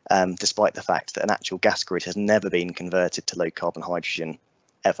all despite the fact that an actual gas grid has never been converted to low carbon hydrogen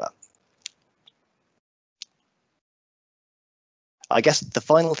ever. I guess the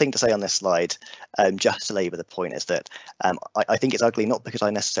final thing to say on this slide, just to labour the point, is that I think it's ugly not because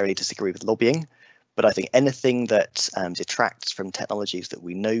I necessarily disagree with lobbying, but I think anything that detracts from technologies that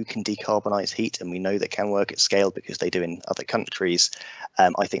we know can decarbonise heat and we know that can work at scale because they do in other countries,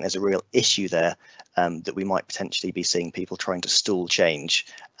 I think there's a real issue there that we might potentially be seeing people trying to stall change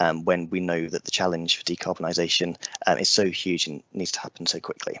when we know that the challenge for decarbonisation is so huge and needs to happen so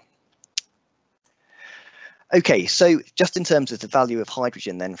quickly. Okay, so just in terms of the value of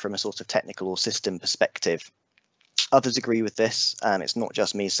hydrogen then from a sort of technical or system perspective, others agree with this. It's not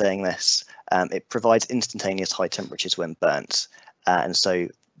just me saying this. It provides instantaneous high temperatures when burnt. And so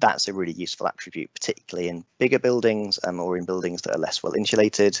that's a really useful attribute, particularly in bigger buildings or in buildings that are less well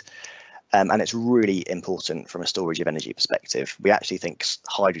insulated. And it's really important from a storage of energy perspective. We actually think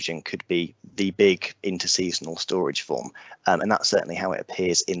hydrogen could be the big interseasonal storage form. And that's certainly how it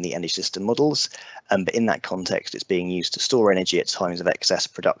appears in the energy system models. But in that context, it's being used to store energy at times of excess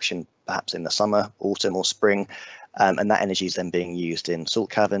production, perhaps in the summer, autumn or spring. And that energy is then being used in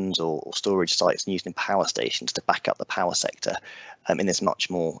salt caverns or storage sites and used in power stations to back up the power sector in this much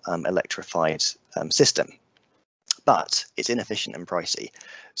more electrified system. But it's inefficient and pricey.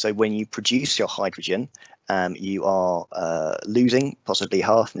 So when you produce your hydrogen, you are losing possibly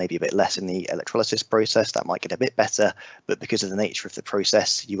half, maybe a bit less in the electrolysis process. That might get a bit better, but because of the nature of the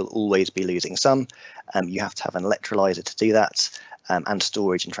process, you will always be losing some. You have to have an electrolyzer to do that, and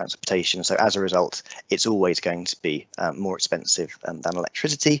storage and transportation. So as a result, it's always going to be more expensive than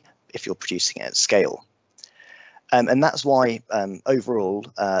electricity if you're producing it at scale. And that's why overall,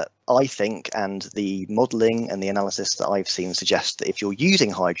 I think, and the modelling and the analysis that I've seen suggests that if you're using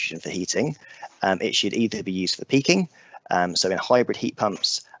hydrogen for heating, it should either be used for peaking, so in hybrid heat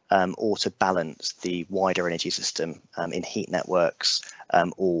pumps, or to balance the wider energy system in heat networks,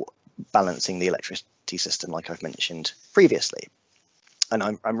 or balancing the electricity system like I've mentioned previously. And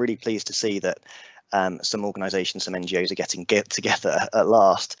I'm really pleased to see that some organisations, some NGOs are getting together at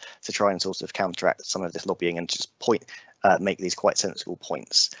last to try and sort of counteract some of this lobbying and just make these quite sensible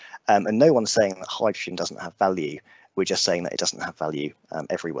points. And no one's saying that hydrogen doesn't have value. We're just saying that it doesn't have value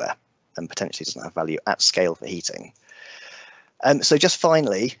everywhere. and potentially doesn't have value at scale for heating. So just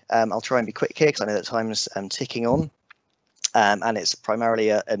finally, I'll try and be quick here because I know that time's ticking on, and it's primarily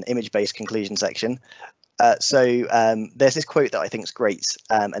an image-based conclusion section. There's this quote that I think is great,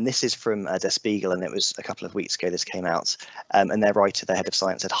 and this is from Der Spiegel, and it was a couple of weeks ago this came out, and their writer, their head of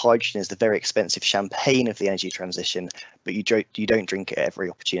science, said hydrogen is the very expensive champagne of the energy transition, but you don't drink it at every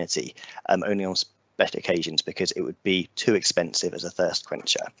opportunity, only on special occasions, because it would be too expensive as a thirst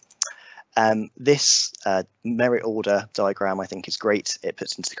quencher. This merit order diagram I think is great. It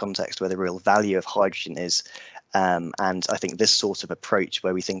puts into context where the real value of hydrogen is, and I think this sort of approach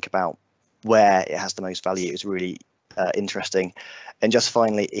where we think about where it has the most value is really interesting. And just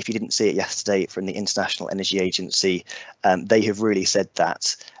finally, if you didn't see it yesterday from the International Energy Agency, they have really said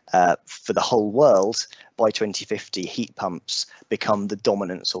that for the whole world, by 2050, heat pumps become the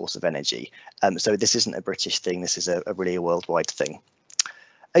dominant source of energy. So this isn't a British thing, this is a really a worldwide thing.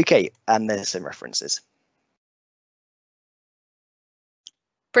 Okay, and there's some references.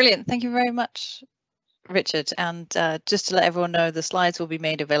 Brilliant, thank you very much, Richard. And just to let everyone know, the slides will be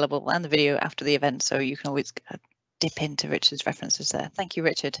made available and the video after the event, so you can always dip into Richard's references there. Thank you,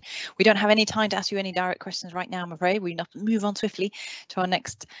 Richard. We don't have any time to ask you any direct questions right now, I'm afraid. We move on swiftly to our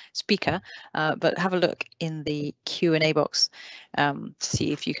next speaker, but have a look in the Q&A box to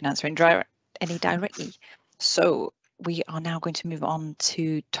see if you can answer any directly. So we are now going to move on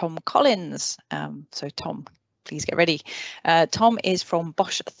to Tom Collins. So Tom, please get ready. Tom is from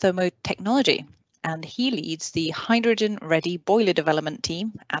Bosch Thermotechnology, and he leads the hydrogen-ready boiler development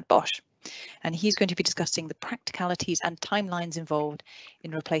team at Bosch. And he's going to be discussing the practicalities and timelines involved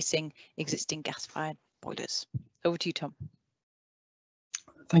in replacing existing gas-fired boilers. Over to you, Tom.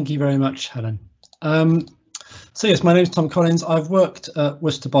 Thank you very much, Helen. So yes, my name is Tom Collins. I've worked at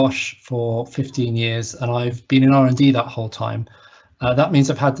Worcester Bosch for 15 years, and I've been in R&D that whole time. That means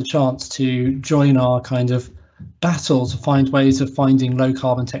I've had the chance to join our kind of battle to find ways of finding low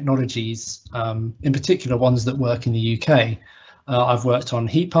carbon technologies, in particular ones that work in the UK. I've worked on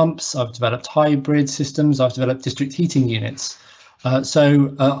heat pumps, I've developed hybrid systems, I've developed district heating units. I've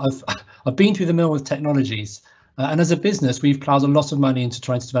been through the mill with technologies. And as a business, we've ploughed a lot of money into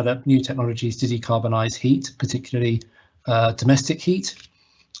trying to develop new technologies to decarbonise heat, particularly domestic heat.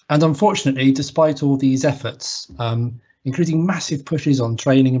 And unfortunately, despite all these efforts, including massive pushes on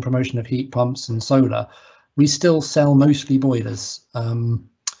training and promotion of heat pumps and solar, we still sell mostly boilers. In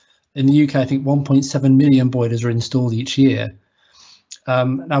the UK, I think 1.7 million boilers are installed each year.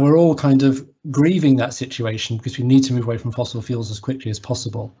 Now we're all kind of grieving that situation because we need to move away from fossil fuels as quickly as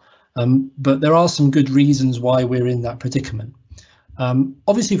possible. But there are some good reasons why we're in that predicament.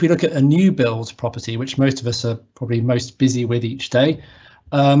 Obviously, if we look at a new build property, which most of us are probably most busy with each day,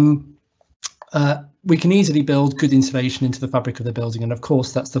 we can easily build good insulation into the fabric of the building. And of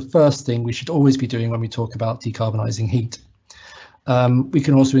course, that's the first thing we should always be doing when we talk about decarbonising heat. We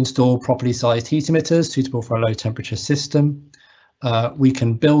can also install properly sized heat emitters suitable for a low temperature system. We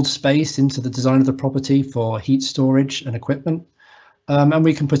can build space into the design of the property for heat storage and equipment. And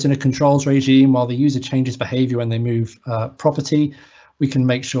we can put in a controls regime while the user changes behaviour when they move property. We can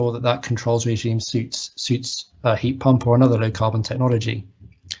make sure that that controls regime suits a heat pump or another low carbon technology.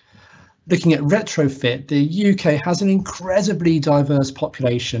 Looking at retrofit, the UK has an incredibly diverse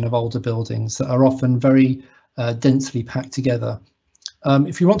population of older buildings that are often very densely packed together.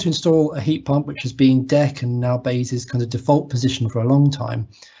 If you want to install a heat pump, which has been DEC and now BASE's kind of default position for a long time,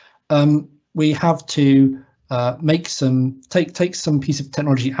 we have to take some piece of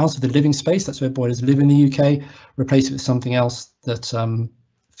technology out of the living space. That's where boilers live in the UK, replace it with something else that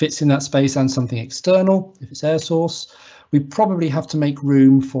fits in that space and something external, if it's air source. We probably have to make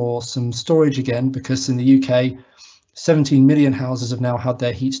room for some storage again, because in the UK, 17 million houses have now had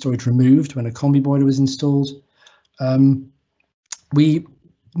their heat storage removed when a combi boiler was installed. We're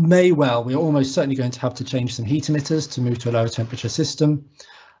almost certainly going to have to change some heat emitters to move to a lower temperature system.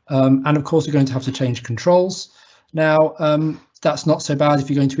 And of course, we're going to have to change controls. Now, that's not so bad if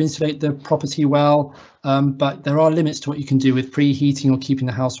you're going to insulate the property well, but there are limits to what you can do with preheating or keeping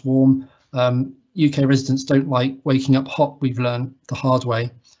the house warm. UK residents don't like waking up hot, we've learned the hard way.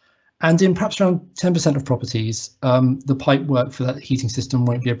 And in perhaps around 10% of properties, the pipe work for that heating system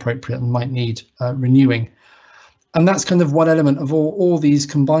won't be appropriate and might need renewing. And that's kind of one element of all these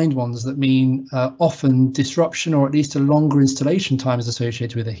combined ones that mean often disruption or at least a longer installation time is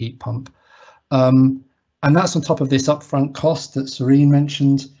associated with a heat pump. And that's on top of this upfront cost that Serene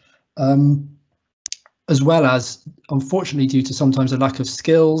mentioned, as well as, unfortunately, due to sometimes a lack of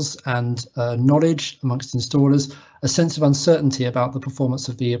skills and knowledge amongst installers, a sense of uncertainty about the performance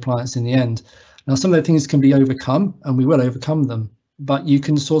of the appliance in the end. Now, some of the things can be overcome, and we will overcome them but you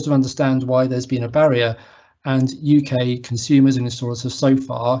can sort of understand why there's been a barrier, and UK consumers and installers have so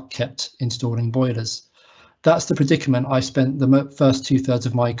far kept installing boilers. That's the predicament I spent the first 2/3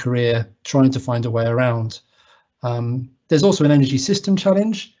 of my career trying to find a way around. There's also an energy system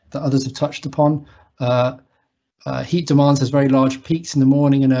challenge that others have touched upon. Heat demands has very large peaks in the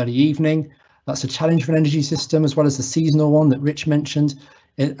morning and early evening. That's a challenge for an energy system, as well as the seasonal one that Rich mentioned.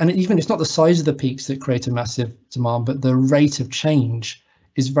 And even it's not the size of the peaks that create a massive demand, but the rate of change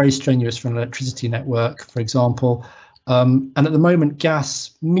is very strenuous for an electricity network, for example. And at the moment,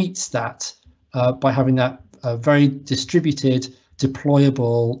 gas meets that by having that very distributed,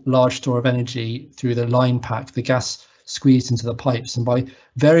 deployable, large store of energy through the line pack, the gas squeezed into the pipes. And by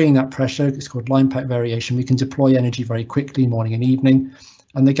varying that pressure, it's called line pack variation, we can deploy energy very quickly, morning and evening.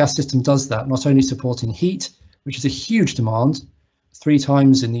 And the gas system does that, not only supporting heat, which is a huge demand, 3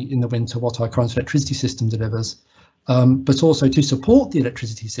 times in the winter what our current electricity system delivers, but also to support the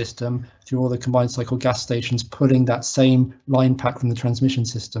electricity system through all the combined cycle gas stations pulling that same line pack from the transmission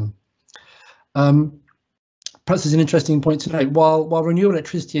system. Perhaps there's an interesting point to note, while renewable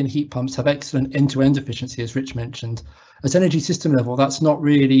electricity and heat pumps have excellent end-to-end efficiency, as Rich mentioned, at energy system level, that's not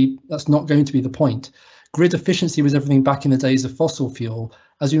going to be the point. Grid efficiency was everything back in the days of fossil fuel.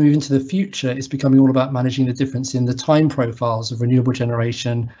 As we move into the future, it's becoming all about managing the difference in the time profiles of renewable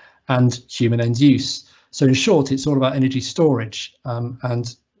generation and human end use. So in short, it's all about energy storage,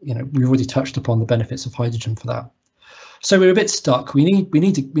 and we've already touched upon the benefits of hydrogen for that. So we're a bit stuck. We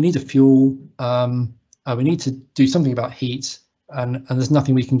need a fuel. We need to do something about heat, and there's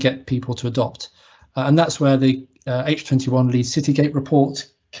nothing we can get people to adopt. And that's where the H21 Lead Citygate report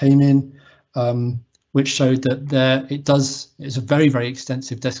came in, which showed that it's a very, very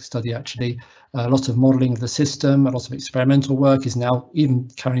extensive desk study, actually. A lot of modelling of the system, a lot of experimental work is now even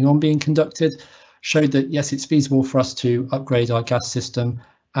carrying on being conducted, showed that, yes, it's feasible for us to upgrade our gas system.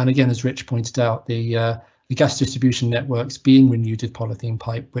 And again, as Rich pointed out, the gas distribution networks being renewed with polythene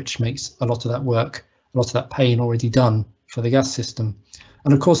pipe, which makes a lot of that work, a lot of that pain already done for the gas system.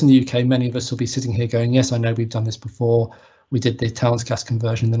 And of course, in the UK, many of us will be sitting here going, yes, I know we've done this before. We did the Towns gas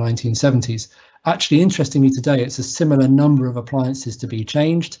conversion in the 1970s. Actually, interestingly, today, it's a similar number of appliances to be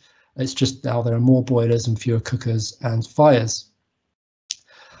changed. It's just now there are more boilers and fewer cookers and fires.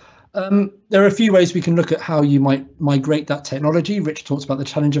 There are a few ways we can look at how you might migrate that technology. Rich talks about the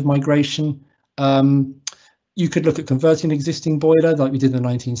challenge of migration. You could look at converting an existing boiler like we did in the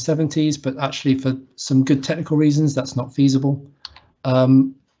 1970s, but actually for some good technical reasons, that's not feasible.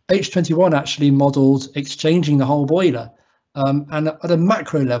 H21 actually modelled exchanging the whole boiler. And at a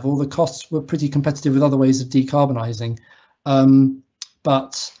macro level, the costs were pretty competitive with other ways of decarbonising.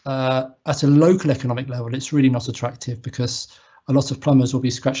 But at a local economic level, it's really not attractive, because a lot of plumbers will be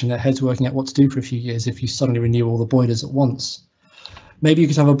scratching their heads working out what to do for a few years if you suddenly renew all the boilers at once. Maybe you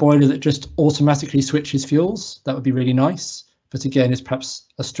could have a boiler that just automatically switches fuels. That would be really nice. But again, it's perhaps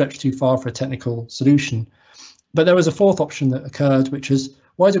a stretch too far for a technical solution. But there was a fourth option that occurred, which is,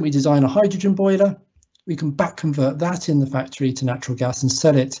 why don't we design a hydrogen boiler? We can back convert that in the factory to natural gas and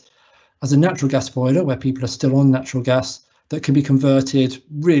sell it as a natural gas boiler where people are still on natural gas that can be converted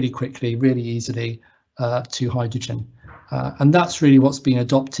really quickly, really easily to hydrogen. And that's really what's been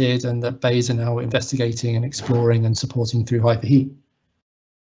adopted, and that BEIS are now investigating and exploring and supporting through Hyperheat.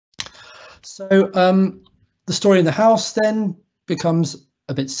 So the story in the house then becomes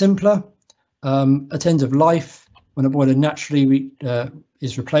a bit simpler. At end of life, when a boiler naturally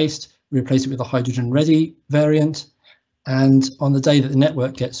is replaced, we replace it with a hydrogen ready variant. And on the day that the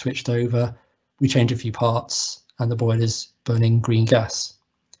network gets switched over, we change a few parts and the boiler's burning green gas.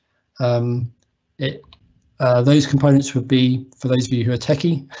 Those components would be, for those of you who are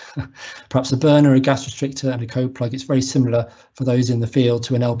techie, perhaps a burner, a gas restrictor and a code plug. It's very similar for those in the field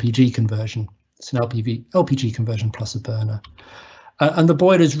to an LPG conversion. It's an LPG conversion plus a burner. And the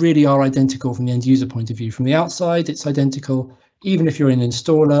boilers really are identical from the end user point of view. From the outside, it's identical. Even if you're an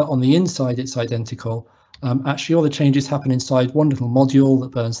installer, on the inside, it's identical. Actually, all the changes happen inside one little module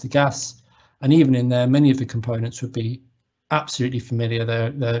that burns the gas. And even in there, many of the components would be absolutely familiar.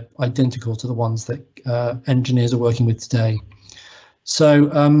 They're identical to the ones that engineers are working with today. So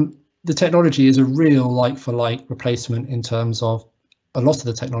the technology is a real like-for-like replacement in terms of a lot of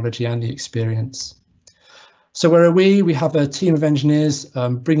the technology and the experience. So where are we? We have a team of engineers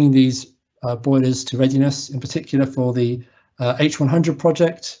bringing these boilers to readiness, in particular for the H100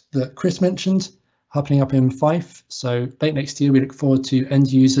 project that Chris mentioned, happening up in Fife. So late next year, we look forward to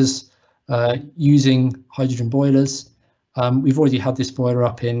end users using hydrogen boilers. We've already had this boiler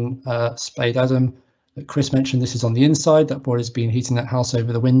up in Spade Adam that Chris mentioned. This is on the inside. That boiler's been heating that house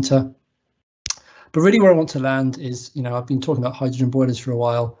over the winter. But really where I want to land is, I've been talking about hydrogen boilers for a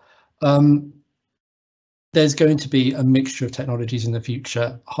while. There's going to be a mixture of technologies in the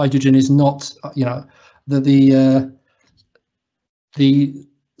future. Hydrogen is not, the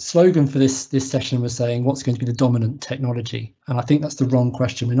slogan for this session was saying what's going to be the dominant technology, and I think that's the wrong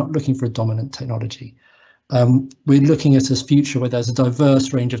question. We're not looking for a dominant technology. We're looking at a future where there's a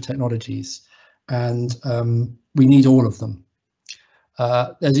diverse range of technologies, and we need all of them.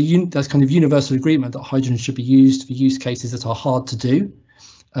 There's kind of universal agreement that hydrogen should be used for use cases that are hard to do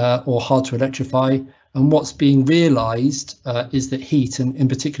or hard to electrify. And what's being realised is that heat, and in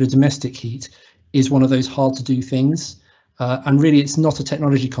particular domestic heat, is one of those hard to do things. And really, it's not a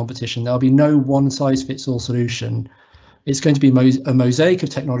technology competition. There'll be no one size fits all solution. It's going to be a mosaic of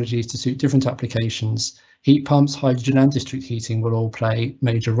technologies to suit different applications. Heat pumps, hydrogen and district heating will all play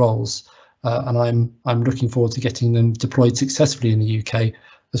major roles. And I'm looking forward to getting them deployed successfully in the UK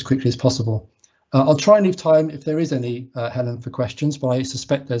as quickly as possible. I'll try and leave time if there is any, Helen, for questions, but I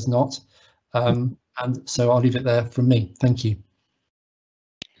suspect there's not. And so I'll leave it there from me. Thank you.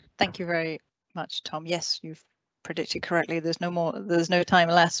 Thank you very much, Tom. Yes, you've predicted correctly. There's no time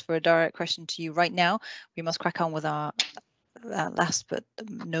left for a direct question to you right now. We must crack on with our last but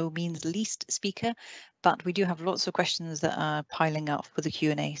no means least speaker, but we do have lots of questions that are piling up for the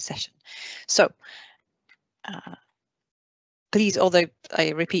Q&A session. So please, although I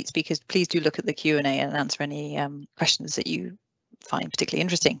repeat speakers, please do look at the Q&A and answer any questions that you find particularly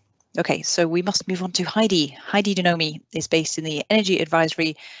interesting. Okay, so we must move on to Heidi. Heidi Genomi is based in the Energy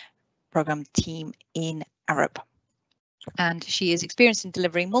Advisory Programme team in Arup. And she is experienced in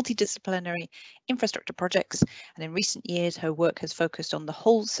delivering multidisciplinary infrastructure projects, and in recent years her work has focused on the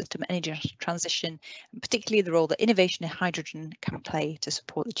whole system energy transition, and particularly the role that innovation in hydrogen can play to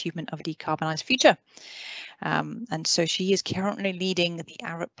support the achievement of a decarbonised future. And so she is currently leading the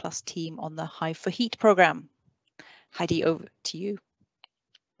Arup Plus team on the Hive for Heat programme. Heidi, over to you.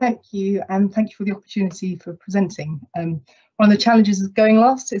 Thank you, and thank you for the opportunity for presenting. One of the challenges of going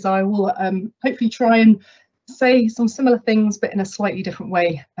last is I will hopefully try and say some similar things but in a slightly different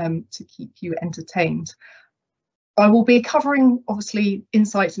way to keep you entertained. I will be covering obviously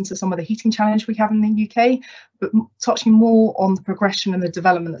insights into some of the heating challenge we have in the UK, but touching more on the progression and the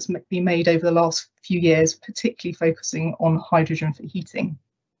development that's been made over the last few years, particularly focusing on hydrogen for heating.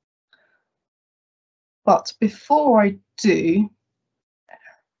 But before I do,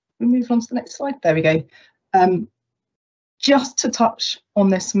 we move on to the next slide. There we go. Just to touch on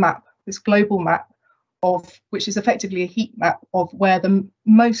this map, this global map of which is effectively a heat map of where the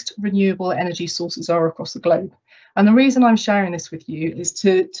most renewable energy sources are across the globe. And the reason I'm sharing this with you is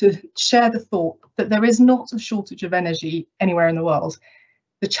to share the thought that there is not a shortage of energy anywhere in the world.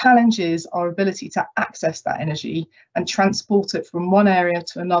 The challenge is our ability to access that energy and transport it from one area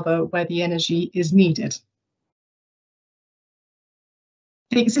to another where the energy is needed.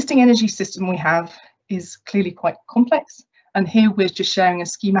 The existing energy system we have is clearly quite complex, and here we're just sharing a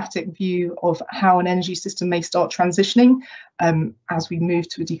schematic view of how an energy system may start transitioning as we move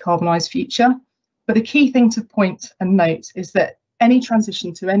to a decarbonised future. But the key thing to point and note is that any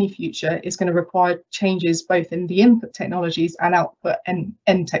transition to any future is going to require changes both in the input technologies and output and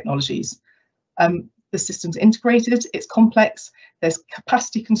end technologies. The system's integrated, it's complex, there's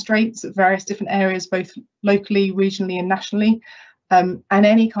capacity constraints at various different areas, both locally, regionally and nationally. And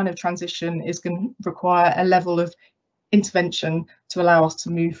any kind of transition is going to require a level of intervention to allow us to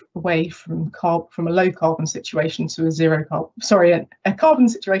move away from a low carbon situation to a zero carbon, sorry, a carbon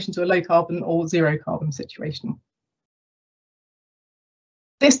situation to a low carbon or zero carbon situation.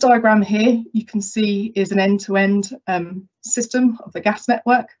 This diagram here you can see is an end-to-end system of the gas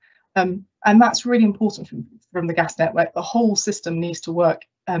network, and that's really important from the gas network. The whole system needs to work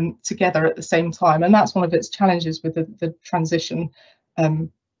together at the same time, and that's one of its challenges with the transition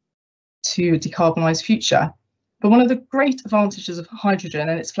to a decarbonised future. But one of the great advantages of hydrogen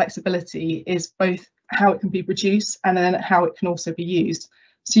and its flexibility is both how it can be produced and then how it can also be used.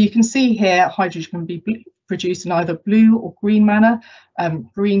 So you can see here hydrogen can be produced in either blue or green manner,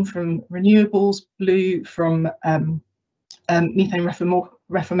 green from renewables, blue from methane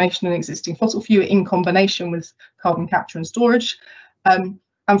reformation and existing fossil fuel in combination with carbon capture and storage. And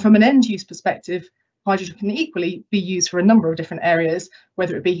from an end use perspective, hydrogen can equally be used for a number of different areas,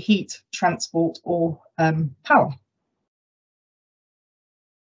 whether it be heat, transport or power.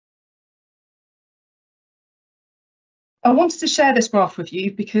 I wanted to share this graph with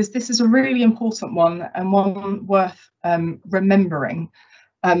you because this is a really important one and one worth remembering.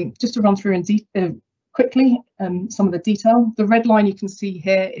 Just to run through quickly some of the detail. The red line you can see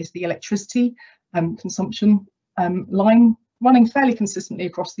here is the electricity consumption line running fairly consistently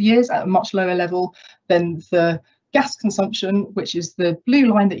across the years at a much lower level than the gas consumption, which is the blue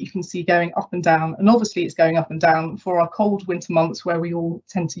line that you can see going up and down. And obviously it's going up and down for our cold winter months where we all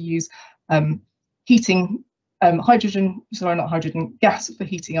tend to use heating, gas for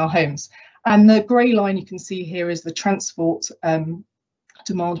heating our homes. And the grey line you can see here is the transport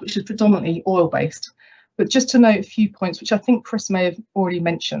demand, which is predominantly oil-based. But just to note a few points, which I think Chris may have already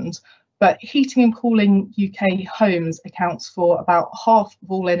mentioned, but heating and cooling UK homes accounts for about half of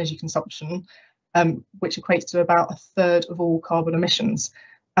all energy consumption, which equates to about 1/3 of all carbon emissions.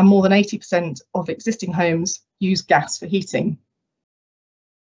 And more than 80% of existing homes use gas for heating.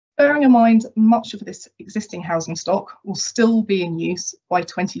 Bearing in mind, much of this existing housing stock will still be in use by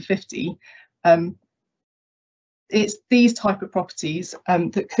 2050. It's these type of properties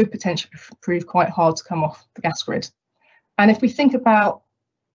that could potentially prove quite hard to come off the gas grid. And if we think about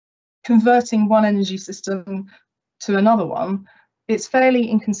converting one energy system to another one, it's fairly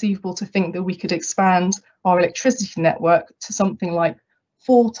inconceivable to think that we could expand our electricity network to something like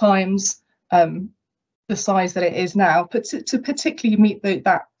 4 times the size that it is now, but to particularly meet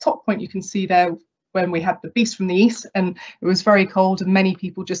that top point you can see there when we had the beast from the east and it was very cold and many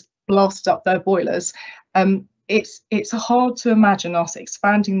people just blasted up their boilers. It's hard to imagine us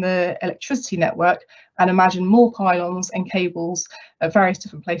expanding the electricity network and imagine more pylons and cables at various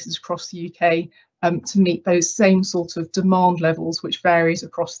different places across the UK to meet those same sort of demand levels, which varies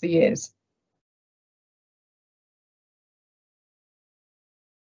across the years.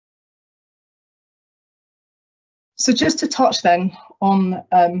 So just to touch then on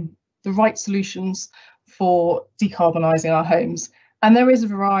the right solutions for decarbonising our homes. And there is a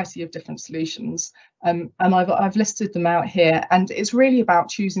variety of different solutions and I've listed them out here, and it's really about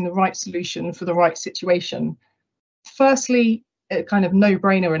choosing the right solution for the right situation. Firstly, a kind of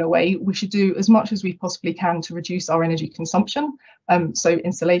no-brainer in a way, we should do as much as we possibly can to reduce our energy consumption. So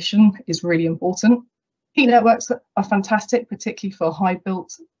insulation is really important. Heat networks are fantastic, particularly for high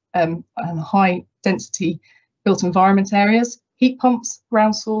built and high density built environment areas. Heat pumps,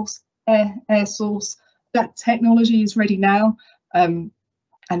 ground source, air source, that technology is ready now.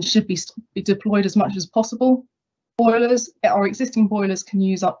 And should be deployed as much as possible. Boilers, our existing boilers can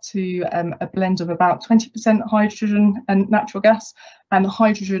use up to a blend of about 20% hydrogen and natural gas, and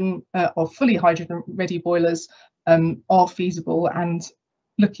hydrogen or fully hydrogen ready boilers are feasible and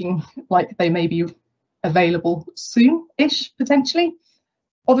looking like they may be available soon-ish potentially.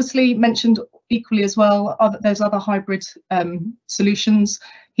 Obviously mentioned equally as well, there's other hybrid solutions,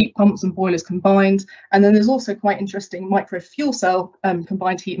 heat pumps and boilers combined. And then there's also quite interesting micro fuel cell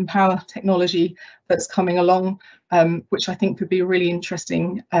combined heat and power technology that's coming along, which I think could be a really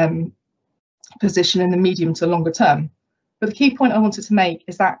interesting position in the medium to longer term. But the key point I wanted to make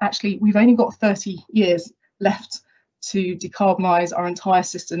is that actually we've only got 30 years left to decarbonise our entire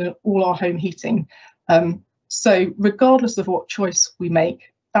system and all our home heating. So regardless of what choice we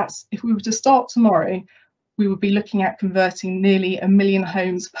make, that's if we were to start tomorrow, we would be looking at converting nearly 1 million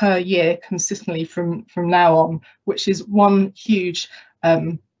homes per year consistently from now on, which is one huge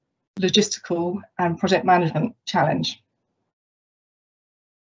logistical and project management challenge.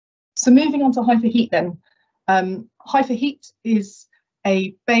 So moving on to Hy4Heat then. Hy4Heat is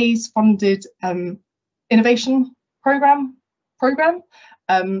a BEIS funded innovation program.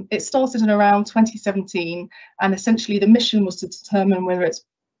 It started in around 2017, and essentially the mission was to determine whether it's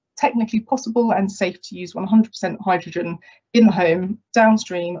technically possible and safe to use 100% hydrogen in the home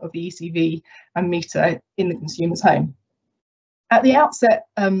downstream of the ECV and meter in the consumer's home. At the outset,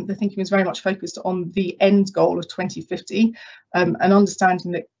 the thinking was very much focused on the end goal of 2050 and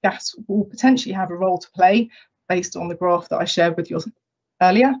understanding that gas will potentially have a role to play based on the graph that I shared with you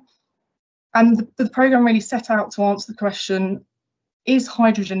earlier. And the programme really set out to answer the question, is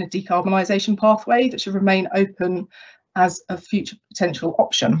hydrogen a decarbonisation pathway that should remain open as a future potential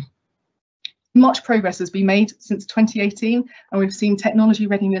option? Much progress has been made since 2018, and we've seen technology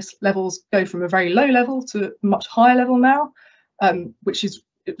readiness levels go from a very low level to a much higher level now, which it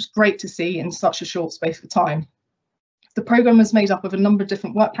was great to see in such a short space of time. The programme is made up of a number of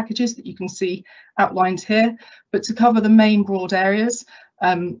different work packages that you can see outlined here, but to cover the main broad areas,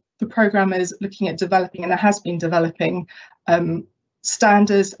 the programme is looking at developing, and it has been developing,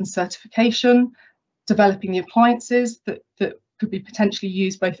 standards and certification, developing the appliances that could be potentially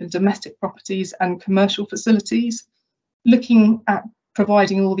used both in domestic properties and commercial facilities, looking at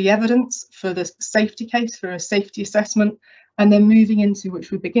providing all the evidence for the safety case, for a safety assessment, and then moving into,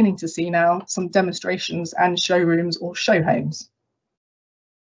 which we're beginning to see now, some demonstrations and showrooms or show homes.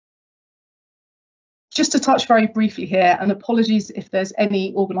 Just to touch very briefly here, and apologies if there's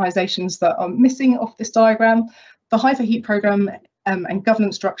any organisations that are missing off this diagram, The HIFA Heat programme and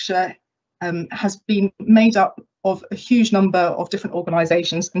governance structure has been made up of a huge number of different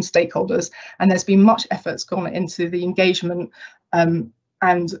organisations and stakeholders, and there's been much efforts gone into the engagement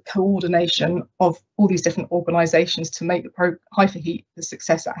and coordination of all these different organisations to make the HIFA Heat the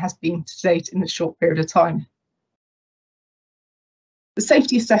success that has been to date in this short period of time. The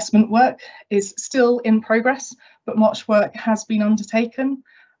safety assessment work is still in progress, but much work has been undertaken.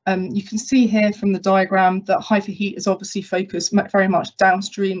 You can see here from the diagram that HIFA Heat is obviously focused very much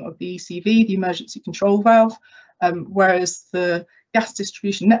downstream of the ECV, the emergency control valve, whereas the gas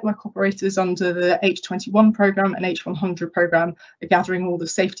distribution network operators under the H21 programme and H100 programme are gathering all the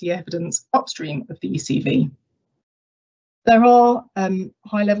safety evidence upstream of the ECV. There are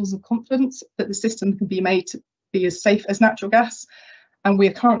high levels of confidence that the system can be made to be as safe as natural gas, and we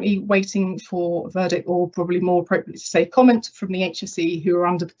are currently waiting for a verdict, or probably more appropriately to say comment, from the HSE, who are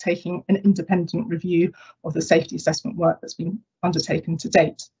undertaking an independent review of the safety assessment work that's been undertaken to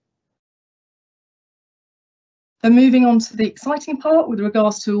date. Then moving on to the exciting part with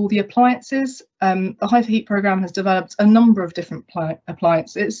regards to all the appliances, the HIFA Heat programme has developed a number of different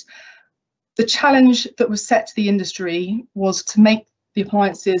appliances. The challenge that was set to the industry was to make the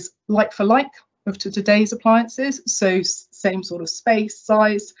appliances like for like to today's appliances, so same sort of space,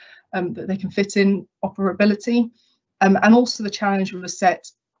 size that they can fit in, operability, and also the challenge was set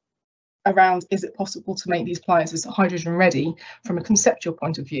around, is it possible to make these appliances hydrogen ready from a conceptual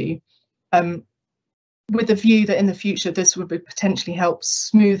point of view, with the view that in the future this would potentially help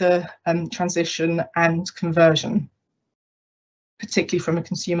smoother transition and conversion, particularly from a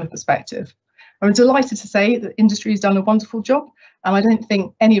consumer perspective. I'm delighted to say that industry has done a wonderful job, and I don't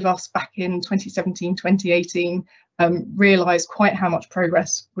think any of us back in 2017, 2018 realised quite how much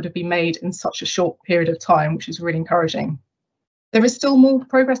progress would have been made in such a short period of time, which is really encouraging. There is still more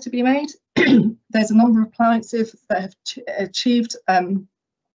progress to be made. There's a number of appliances that have achieved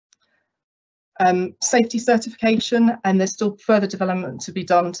safety certification, and there's still further development to be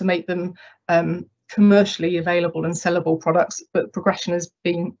done to make them commercially available and sellable products, but progression is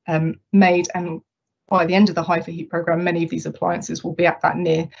being made, and by the end of the HIFA Heat programme, many of these appliances will be at that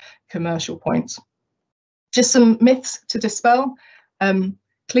near commercial point. Just some myths to dispel.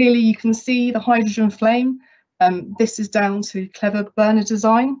 Clearly you can see the hydrogen flame. This is down to clever burner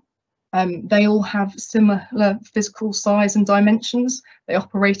design. They all have similar physical size and dimensions. They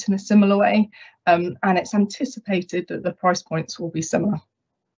operate in a similar way, and it's anticipated that the price points will be similar.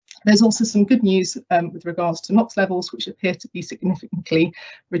 There's also some good news with regards to NOx levels, which appear to be significantly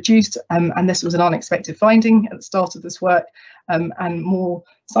reduced, and this was an unexpected finding at the start of this work, and more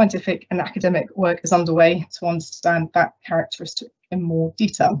scientific and academic work is underway to understand that characteristic in more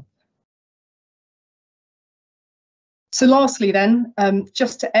detail. So lastly then,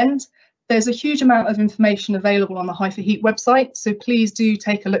 just to end, there's a huge amount of information available on the HIFA Heat website, so please do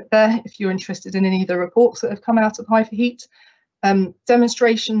take a look there if you're interested in any of the reports that have come out of HIFA Heat.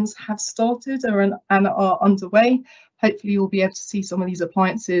 Demonstrations have started and are underway. Hopefully you'll be able to see some of these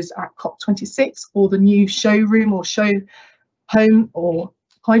appliances at COP26 or the new showroom or show home or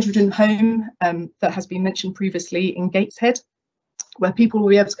hydrogen home that has been mentioned previously in Gateshead, where people will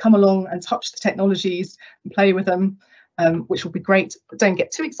be able to come along and touch the technologies and play with them, which will be great. But don't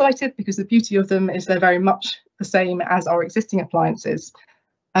get too excited, because the beauty of them is they're very much the same as our existing appliances.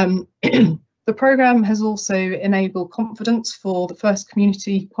 The programme has also enabled confidence for the first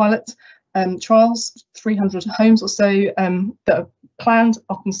community pilot trials, 300 homes or so that are planned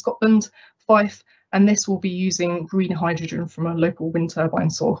up in Scotland, Fife, and this will be using green hydrogen from a local wind turbine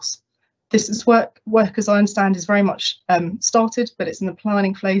source. This is work as I understand is very much started, but it's in the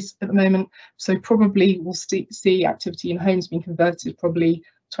planning phase at the moment, so probably we'll see activity in homes being converted probably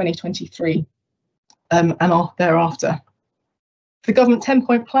 2023 and thereafter. The government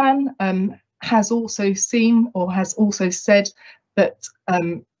 10-point plan has also seen, or has also said, that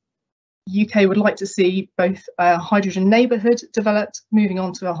UK would like to see both a hydrogen neighbourhood developed, moving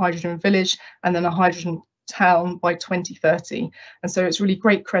on to a hydrogen village, and then a hydrogen town by 2030. And so it's really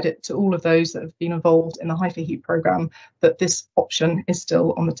great credit to all of those that have been involved in the HIFA Heat programme that this option is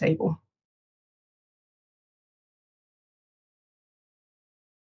still on the table.